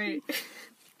 pockets are great.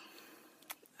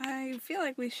 I feel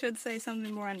like we should say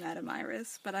something more on Madame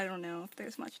Iris, but I don't know if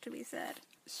there's much to be said.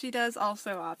 She does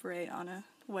also operate on a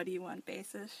what do you want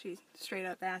basis. She straight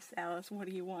up asks Alice, what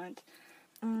do you want?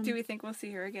 Do we think we'll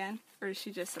see her again? Or is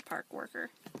she just a park worker?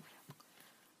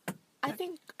 I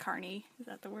think... Carny, is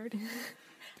that the word?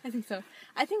 I think so.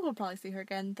 I think we'll probably see her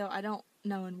again, though I don't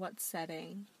know in what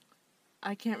setting.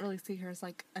 I can't really see her as,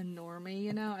 like, a normie,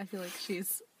 you know? I feel like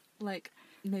she's, like,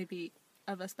 maybe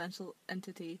of a special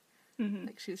entity. Mm-hmm.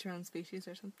 Like, she's her own species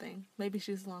or something. Maybe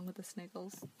she's along with the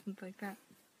Sniggles, something like that.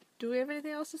 Do we have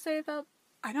anything else to say about...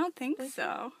 I don't think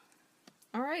so.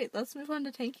 Alright, let's move on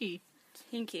to Tinky.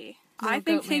 Tinky. I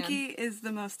think Tinky is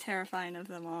the most terrifying of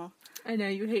them all. I know,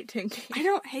 you hate Tinky. I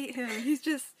don't hate him. He's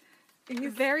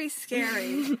very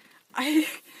scary.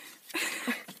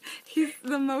 He's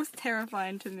the most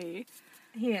terrifying to me.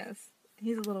 He is.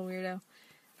 He's a little weirdo.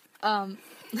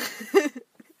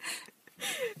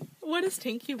 What does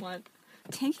Tinky want?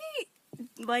 Tinky,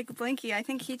 like Blinky, I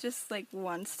think he just, like,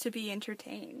 wants to be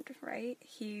entertained, right?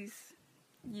 He's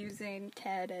using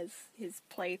Ted as his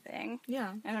plaything.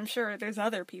 Yeah. And I'm sure there's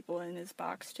other people in his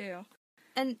box, too.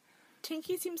 And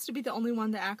Tinky seems to be the only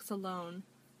one that acts alone.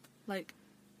 Like,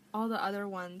 all the other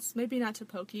ones, maybe not to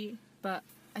Pokey, but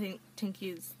I think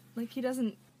Tinky's, like, he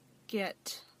doesn't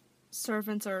get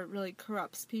servants or really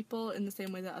corrupts people in the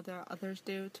same way that others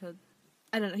do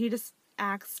I don't know, he just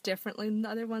acts differently than the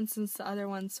other ones, since the other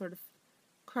ones sort of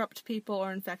corrupt people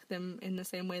or infect them in the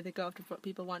same way they go after what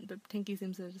people want, but Tinky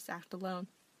seems to just act alone.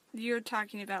 You're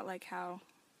talking about, like, how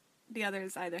the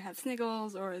others either have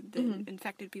Sniggles or the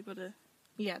infected people to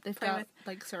they've got with.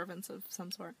 Like, servants of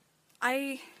some sort.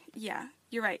 Yeah,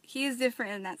 you're right. He is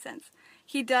different in that sense.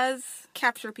 He does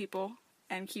capture people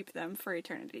and keep them for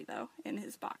eternity, though, in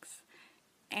his box.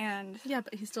 And yeah,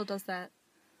 but he still does that,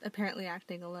 apparently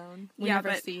acting alone. We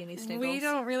never see any Sniggles. We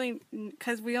don't really,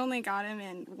 because we only got him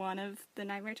in one of the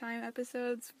Nightmare Time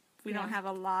episodes. We don't have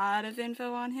a lot of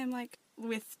info on him. Like,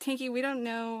 with Tinky, we don't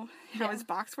know how his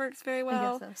box works very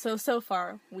well. I guess so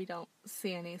far, we don't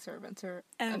see any servants of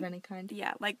any kind.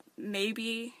 Yeah, like,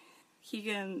 maybe he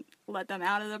can let them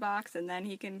out of the box, and then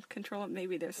he can control it.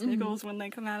 Maybe they're Sniggles when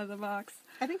they come out of the box.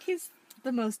 I think he's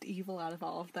the most evil out of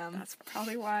all of them. That's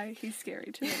probably why he's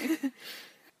scary to me.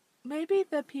 Maybe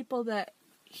the people that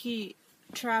he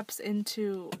traps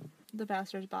into the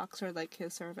bastard's box are, like,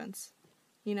 his servants.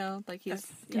 You know? Like, he's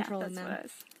controlling them.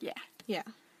 Yeah.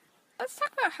 Let's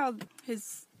talk about how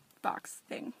his box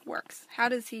thing works. How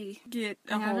does he get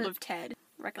a hold of Ted?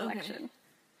 Recollection. Okay.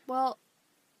 Well,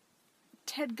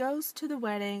 Ted goes to the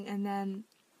wedding, and then,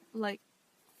 like,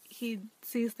 he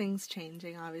sees things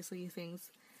changing, obviously. He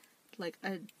sees, like,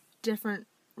 a different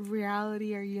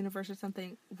reality or universe or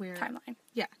something where... Timeline.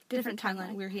 Yeah, different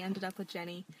timeline where he ended up with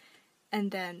Jenny.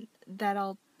 And then that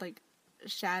all, like,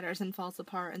 shatters and falls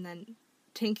apart, and then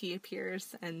Tinky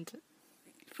appears, and...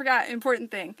 Forgot,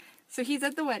 important thing. So he's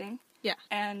at the wedding. Yeah.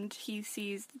 And he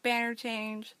sees the banner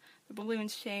change, the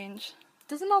balloons change.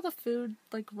 Doesn't all the food,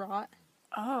 like, rot?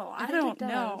 Oh, I don't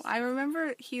know. I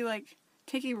remember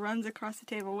Tinky runs across the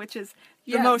table, which is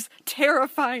the most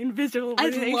terrifying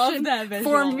visualization. I love that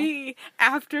visual. For me,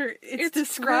 after it's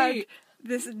described... Great.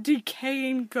 This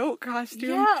decaying goat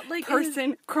costume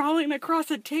person crawling across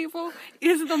a table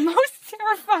is the most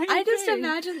terrifying thing. I just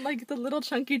imagine, like, the little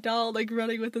chunky doll, like,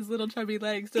 running with his little chubby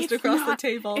legs just across the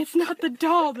table. It's not the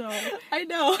doll, though. I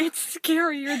know. It's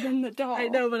scarier than the doll. I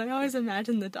know, but I always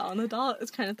imagine the doll. And the doll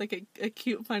is kind of like a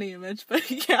cute, funny image.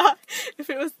 But, yeah, if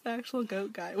it was the actual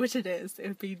goat guy, which it is, it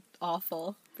would be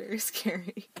awful. Very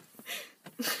scary.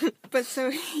 But so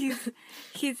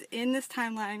he's in this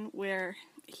timeline where...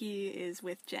 he is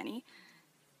with Jenny,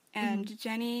 and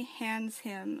Jenny hands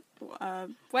him a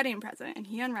wedding present, and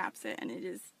he unwraps it, and it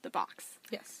is the box.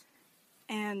 Yes.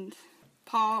 and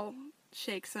Paul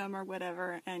shakes him or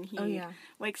whatever, and he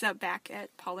wakes up back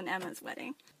at Paul and Emma's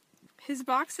wedding. His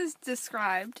box is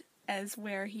described as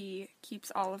where he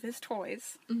keeps all of his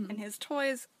toys, and his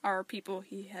toys are people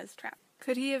he has trapped.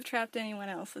 Could he have trapped anyone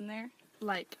else in there?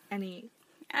 Like anyone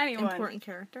important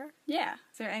character? Yeah.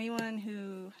 Is there anyone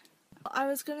who... I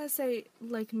was gonna say,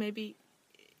 like, maybe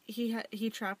he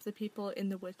trapped the people in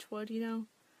the Witchwood, you know?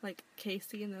 Like,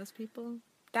 Casey and those people.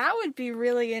 That would be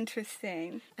really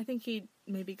interesting. I think he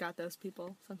maybe got those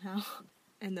people somehow.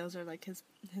 And those are, like,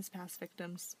 his past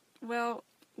victims. Well,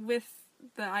 with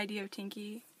the idea of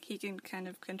Tinky, he can kind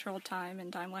of control time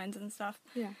and timelines and stuff.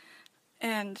 Yeah.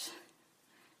 And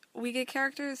we get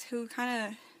characters who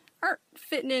kind of aren't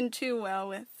fitting in too well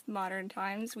with modern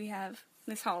times. We have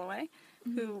Miss Holloway,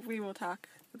 who we will talk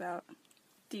about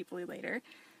deeply later,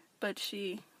 but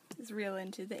she is real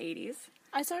into the 80s.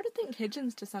 I sort of think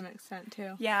Higgins to some extent,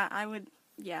 too. Yeah, I would,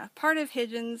 Part of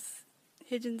Higgins's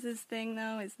thing,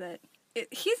 though, is that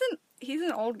he's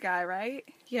an old guy, right?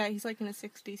 Yeah, he's like in his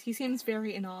 60s. He seems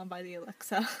very in awe by the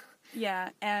Alexa. Yeah,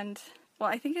 and, well,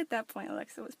 I think at that point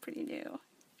Alexa was pretty new.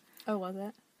 Oh, was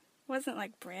it? Wasn't,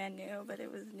 like, brand new, but it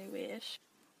was newish.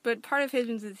 But part of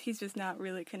Higgins is he's just not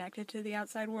really connected to the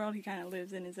outside world. He kind of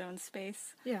lives in his own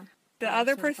space. Yeah. The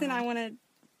other person I want to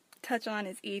touch on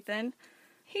is Ethan.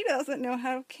 He doesn't know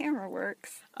how camera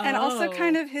works. Oh. And also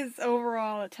kind of his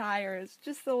overall attire is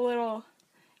just a little...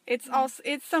 It's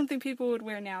something people would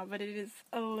wear now, but it is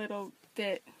a little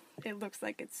bit... It looks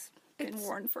like it's been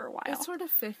worn for a while. It's sort of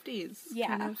 50s. Yeah.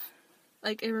 Kind of.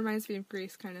 Like, it reminds me of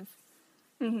Grease, kind of.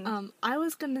 Mm-hmm. I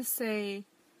was gonna say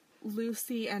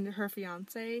Lucy and her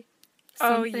fiancé.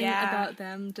 Something about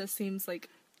them just seems like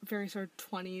very sort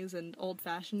of 20s and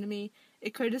old-fashioned to me.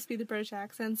 It could just be the British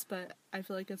accents, but I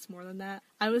feel like it's more than that.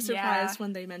 I was surprised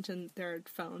when they mentioned their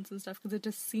phones and stuff, because it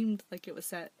just seemed like it was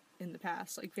set in the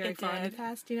past, like very far in the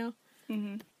past, you know?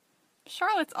 Mm-hmm.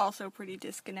 Charlotte's also pretty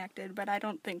disconnected, but I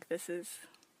don't think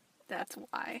that's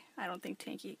why. I don't think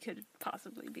Tinky could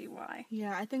possibly be why.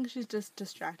 Yeah, I think she's just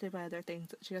distracted by other things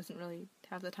that she doesn't really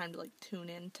have the time to, like, tune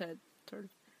in to sort of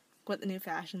what the new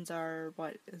fashions are, or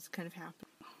what is kind of happening.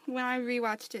 When I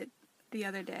rewatched it the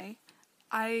other day,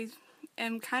 I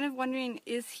am kind of wondering,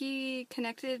 is he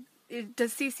connected?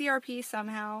 Does CCRP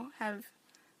somehow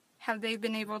have they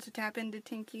been able to tap into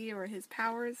Tinky or his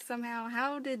powers somehow?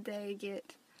 How did they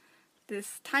get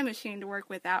this time machine to work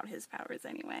without his powers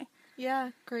anyway?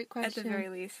 Yeah, great question. At the very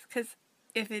least. Because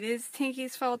if it is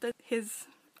Tinky's fault that his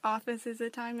office is a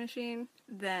time machine,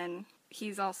 then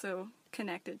he's also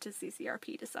connected to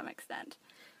CCRP to some extent.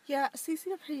 Yeah,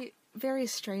 CCRP, very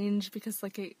strange, because,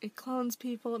 like, it clones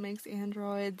people, it makes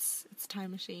androids, it's a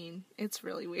time machine. It's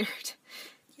really weird.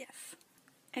 Yes.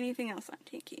 Anything else on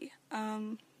Tinky?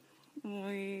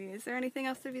 Is there anything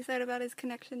else to be said about his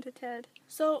connection to Ted?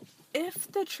 So,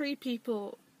 if the tree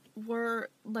people were,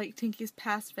 like, Tinky's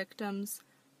past victims,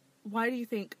 why do you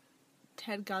think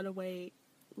Ted got away,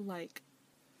 like,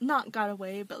 not got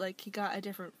away, but, like, he got a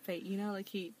different fate, you know? Like,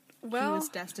 he was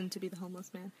destined to be the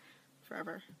homeless man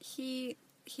forever. He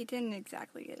didn't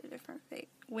exactly get a different fate.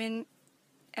 When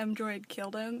M-Droid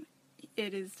killed him,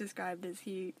 it is described as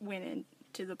he went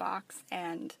into the box,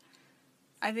 and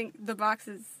I think the box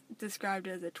is described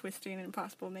as a twisting and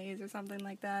impossible maze or something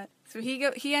like that. So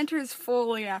he enters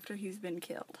fully after he's been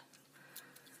killed.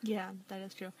 Yeah, that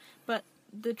is true. But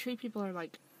the tree people are,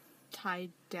 like, tied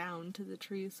down to the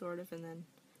tree, sort of, and then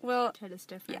Ted is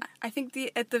different. Yeah, I think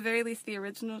at the very least the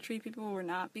original tree people were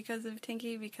not because of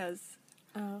Tinky, because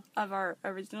of our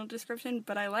original description,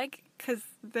 but I like, because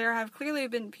there have clearly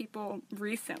been people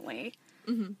recently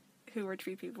who were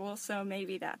tree people, so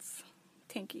maybe that's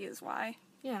Tinky is why.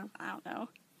 Yeah. I don't know.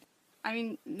 I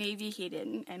mean, maybe he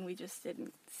didn't, and we just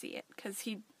didn't see it, because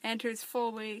he enters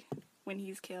fully when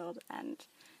he's killed, and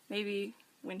maybe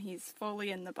when he's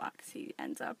fully in the box, he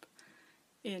ends up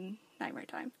in Nightmare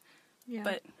Time. Yeah.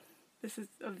 But this is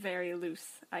a very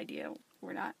loose idea.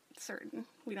 We're not certain.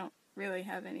 We don't really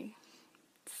have any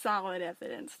solid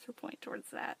evidence to point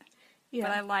towards that. Yeah.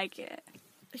 But I like it.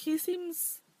 He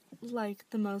seems like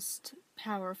the most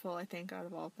powerful, I think, out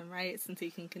of all of them, right? Since he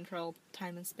can control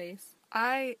time and space.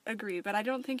 I agree, but I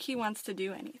don't think he wants to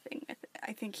do anything with it.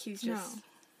 I think he's just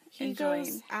enjoying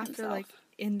goes after himself. Like,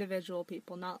 individual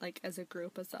people, not, like, as a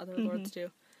group as the other lords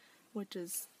do. Which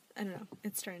is, I don't know,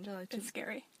 it's strange. It's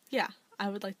scary. Yeah, I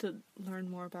would like to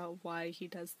learn more about why he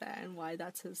does that and why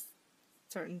that's his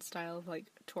certain style of, like,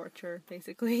 torture,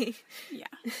 basically. Yeah.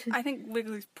 I think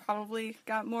Wiggly's probably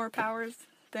got more powers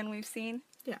than we've seen.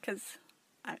 Yeah. Because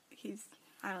I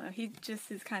don't know, he just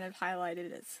is kind of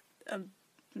highlighted as a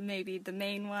maybe the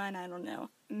main one, I don't know.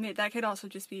 That could also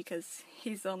just be because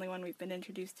he's the only one we've been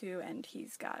introduced to, and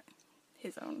he's got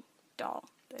his own doll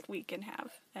that we can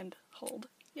have and hold.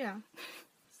 Yeah.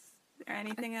 Is there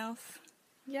anything else?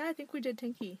 Yeah, I think we did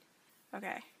Tinky.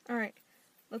 Okay. Alright,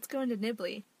 let's go into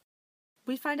Nibley.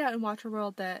 We find out in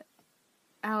Waterworld that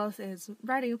Alice is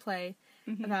writing a play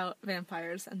about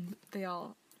vampires, and they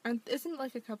all... Isn't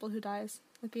like a couple who dies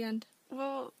at the end?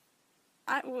 Well,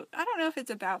 I don't know if it's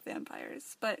about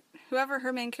vampires, but whoever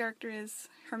her main character's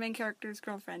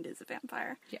girlfriend is a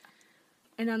vampire. Yeah.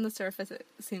 And on the surface, it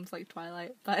seems like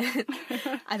Twilight, but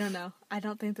I don't know. I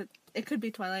don't think that... It could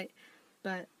be Twilight,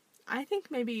 but I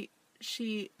think maybe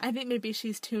she's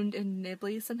tuned in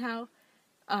Nibley somehow,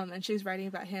 and she's writing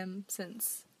about him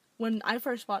since... When I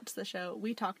first watched the show,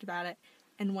 we talked about it,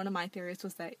 and one of my theories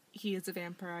was that he is a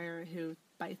vampire who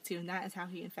bites you, and that is how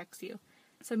he infects you.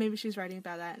 So maybe she's writing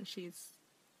about that, and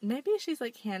maybe she's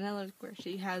like Hannah, like, where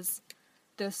she has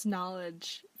this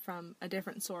knowledge from a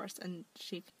different source, and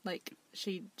she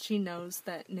knows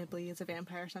that Nibley is a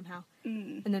vampire somehow.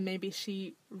 And then maybe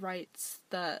she writes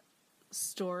the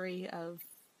story of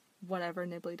whatever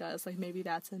Nibley does. Like, maybe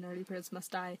that's a Nerdy Prince Must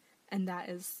Die, and that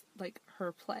is, like,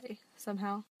 her play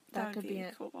somehow. That could be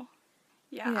it. Cool.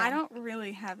 Yeah, I don't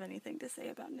really have anything to say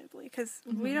about Nibley, because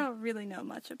we don't really know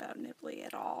much about Nibley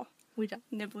at all. We don't.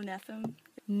 Nibblunetham.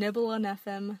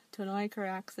 Nibblunetham, Tonoi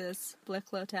Caraxes,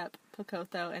 Blicklotep,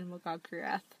 Pocotho, and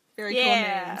Wagagriath. Very cool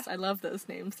names. I love those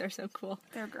names. They're so cool.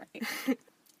 They're great.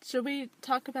 Should we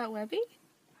talk about Webby?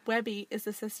 Webby is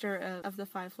the sister of the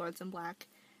Five Lords in Black.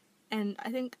 And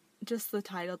I think just the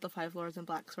title, The Five Lords in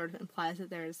Black, sort of implies that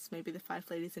there's maybe the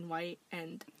Five Ladies in White,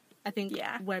 and I think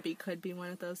Webby could be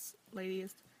one of those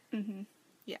ladies. Mm-hmm.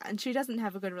 Yeah, and she doesn't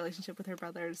have a good relationship with her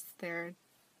brothers. They're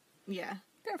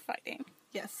fighting.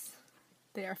 Yes,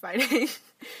 they are fighting.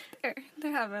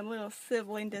 They're having a little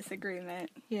sibling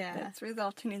disagreement. Yeah. That's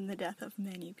resulting in the death of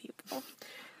many people.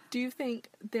 Do you think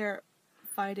they're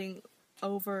fighting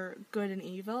over good and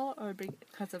evil, or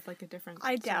because of, like, a different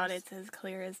I doubt it's as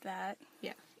clear as that.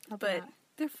 Yeah. But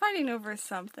they're fighting over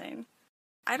something.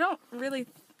 I don't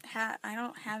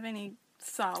have any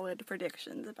solid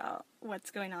predictions about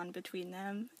what's going on between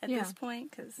them at this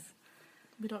point, because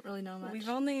we don't really know much. We've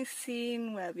only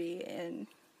seen Webby in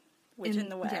Witch in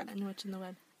the Web. Yeah, in Witch in the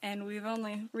Web. And we've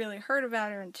only really heard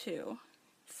about her in 2.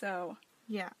 So...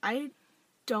 Yeah, I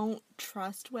don't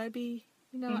trust Webby.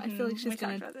 You know, I feel like she's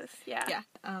gonna... talked about this. Yeah. Yeah.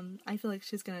 I feel like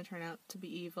she's gonna turn out to be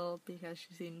evil because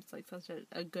she seems like such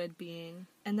a good being.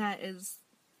 And that is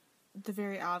the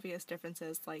very obvious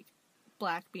differences, like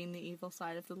Black being the evil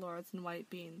side of the Lords and White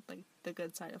being, like, the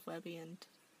good side of Webby and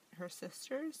her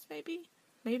sisters, maybe?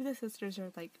 Maybe the sisters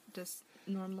are, like, just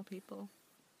normal people.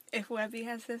 If Webby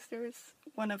has sisters,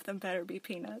 one of them better be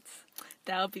Peanuts.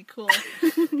 That would be cool.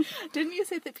 Didn't you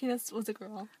say that Peanuts was a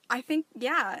girl? I think,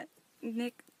 yeah.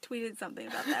 Nick tweeted something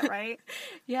about that, right?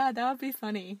 Yeah, that would be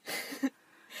funny.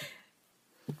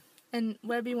 And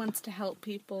Webby wants to help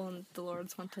people, and the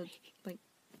Lords want to, like,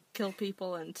 kill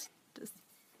people and just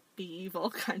be evil,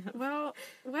 kind of. Well,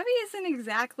 Webby isn't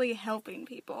exactly helping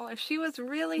people. If she was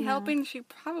really helping, she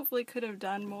probably could have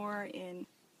done more in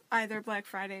either Black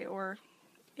Friday or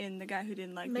in The Guy Who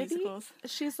Didn't Like Musicals.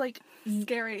 She's, like...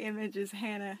 Scary image is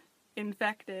Hannah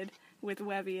infected with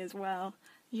Webby as well.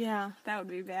 Yeah. That would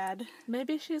be bad.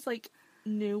 Maybe she's, like,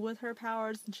 new with her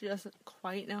powers and she doesn't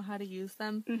quite know how to use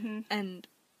them. Mm-hmm. And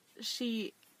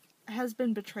she has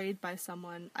been betrayed by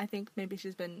someone. I think maybe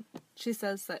she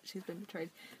says that she's been betrayed.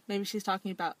 Maybe she's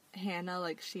talking about Hannah,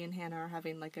 like she and Hannah are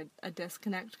having, like, a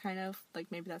disconnect, kind of. Like,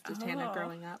 maybe that's just Hannah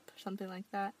growing up, or something like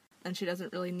that. And she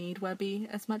doesn't really need Webby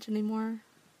as much anymore.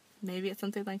 Maybe it's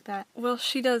something like that. Well,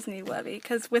 she does need Webby,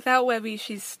 because without Webby,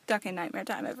 she's stuck in nightmare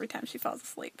time every time she falls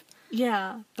asleep.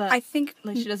 Yeah, but I think,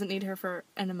 like, she doesn't need her for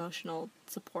an emotional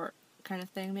support kind of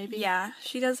thing, maybe? Yeah,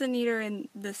 she doesn't need her in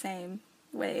the same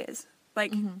way as...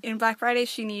 Like, in Black Friday,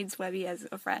 she needs Webby as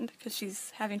a friend, because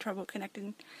she's having trouble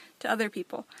connecting to other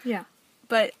people. Yeah.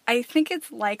 But I think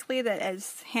it's likely that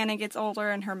as Hannah gets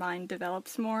older and her mind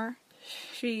develops more,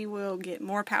 she will get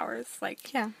more powers.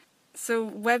 Like, yeah. So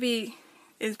Webby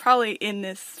is probably in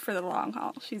this for the long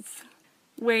haul. She's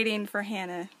waiting for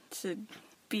Hannah to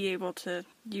be able to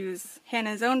use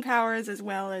Hannah's own powers as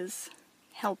well as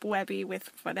help Webby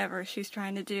with whatever she's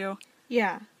trying to do.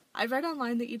 Yeah. I read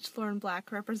online that each Lord in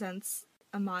Black represents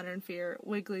a modern fear,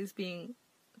 Wiggly's being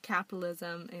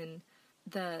capitalism and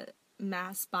the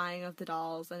mass buying of the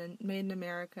dolls, and in Made in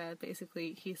America,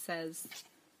 basically, he says,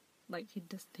 like,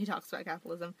 he talks about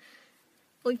capitalism.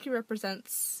 Blinky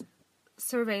represents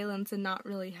surveillance and not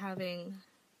really having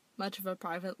much of a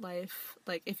private life.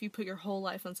 Like, if you put your whole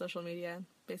life on social media,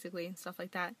 basically, stuff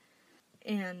like that.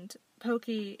 And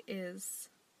Pokey is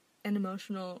an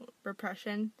emotional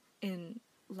repression in,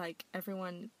 like,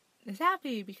 everyone is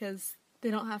happy because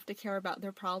they don't have to care about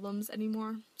their problems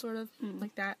anymore, sort of,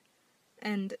 like that.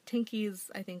 And Tinky's,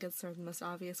 I think, is sort of the most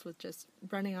obvious, with just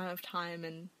running out of time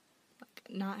and, like,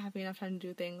 not having enough time to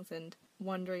do things and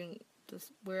wondering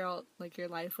just where all, like, your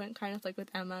life went, kind of like with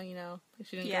Emma, you know? Like,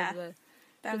 she didn't go to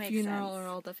the funeral or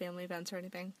all the family events or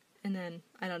anything. And then,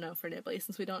 I don't know, for Nibley,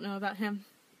 since we don't know about him.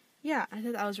 Yeah, I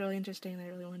thought that was really interesting, and I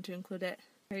really wanted to include it.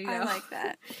 There you go. I like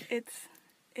that.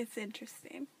 It's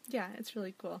interesting. Yeah, it's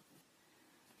really cool.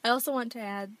 I also want to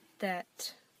add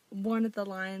that one of the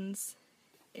lines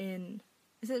in,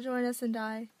 is it Join Us and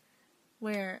Die?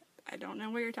 Where I don't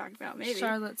know what you're talking about, maybe.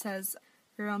 Charlotte says,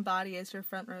 your own body is your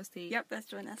front row seat. Yep, that's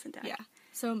Join Us and Die. Yeah.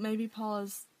 So maybe Paul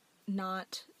is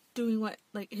not doing what,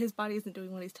 like, his body isn't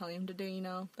doing what he's telling him to do, you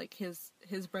know? Like, his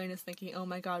brain is thinking, oh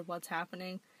my god, what's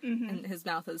happening? Mm-hmm. And his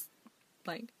mouth is,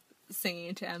 like,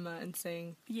 singing to Emma and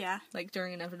saying, like,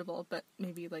 during Inevitable, but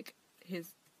maybe, like,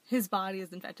 his body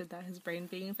is infected, that his brain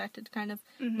being infected, kind of.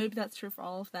 Mm-hmm. Maybe that's true for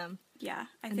all of them. Yeah,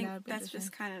 I think that's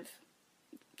just kind of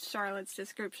Charlotte's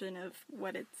description of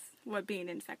what being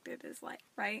infected is like,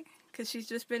 right? Because she's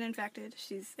just been infected.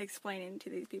 She's explaining to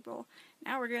these people,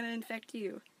 now we're going to infect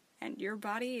you, and your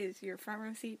body is your front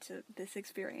row seat to this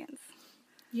experience.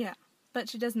 Yeah, but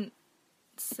she doesn't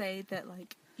say that,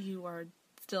 like, you are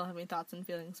still having thoughts and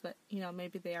feelings, but, you know,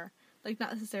 maybe they are, like,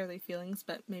 not necessarily feelings,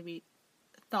 but maybe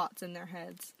thoughts in their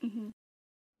heads. Mm-hmm.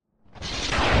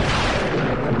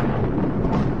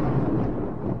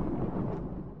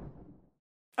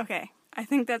 Okay, I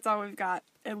think that's all we've got,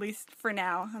 at least for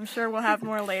now. I'm sure we'll have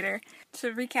more later.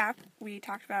 To recap, we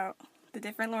talked about the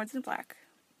different Lords in Black.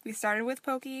 We started with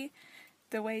Pokey,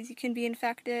 the ways you can be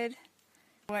infected,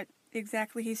 what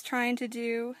exactly he's trying to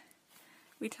do.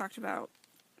 We talked about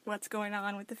what's going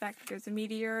on with the fact that there's a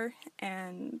meteor,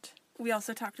 and we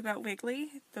also talked about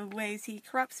Wiggly, the ways he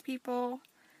corrupts people,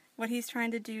 what he's trying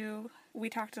to do. We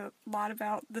talked a lot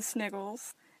about the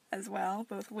Sniggles as well,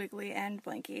 both Wiggly and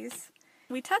Blinkies.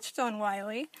 We touched on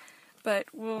Wily, but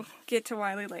we'll get to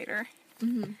Wily later.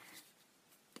 Mm-hmm.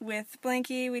 With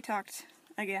Blinky, we talked,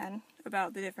 again,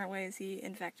 about the different ways he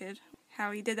infected,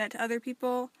 how he did that to other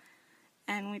people,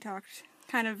 and we talked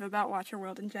kind of about Watcher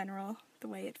World in general, the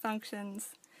way it functions,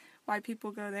 why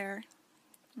people go there,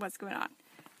 what's going on,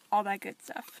 all that good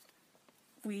stuff.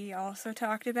 We also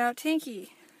talked about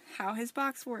Tinky, how his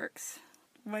box works,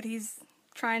 what he's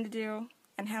trying to do,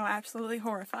 and how absolutely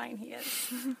horrifying he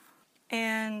is.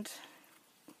 And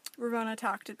Ravonna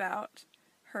talked about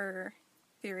her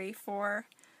theory for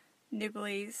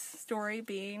Nibley's story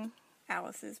being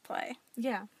Alice's play.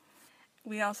 Yeah.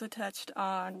 We also touched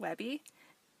on Webby,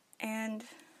 and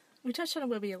we touched on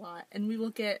Webby a lot, and we will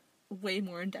get way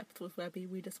more in depth with Webby.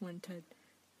 We just wanted to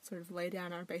sort of lay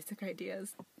down our basic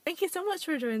ideas. Thank you so much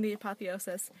for joining the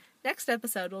Apotheosis. Next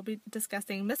episode, we'll be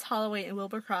discussing Miss Holloway and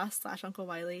Wilbur Cross / Uncle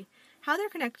Wily, how they're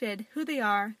connected, who they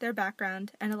are, their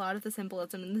background, and a lot of the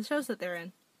symbolism in the shows that they're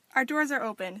in. Our doors are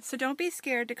open, so don't be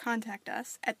scared to contact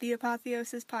us at The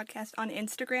Apotheosis Podcast on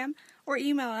Instagram or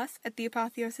email us at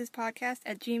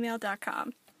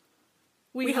theapotheosispodcast@gmail.com.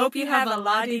 We hope you have a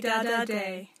la-di-da-da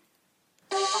day.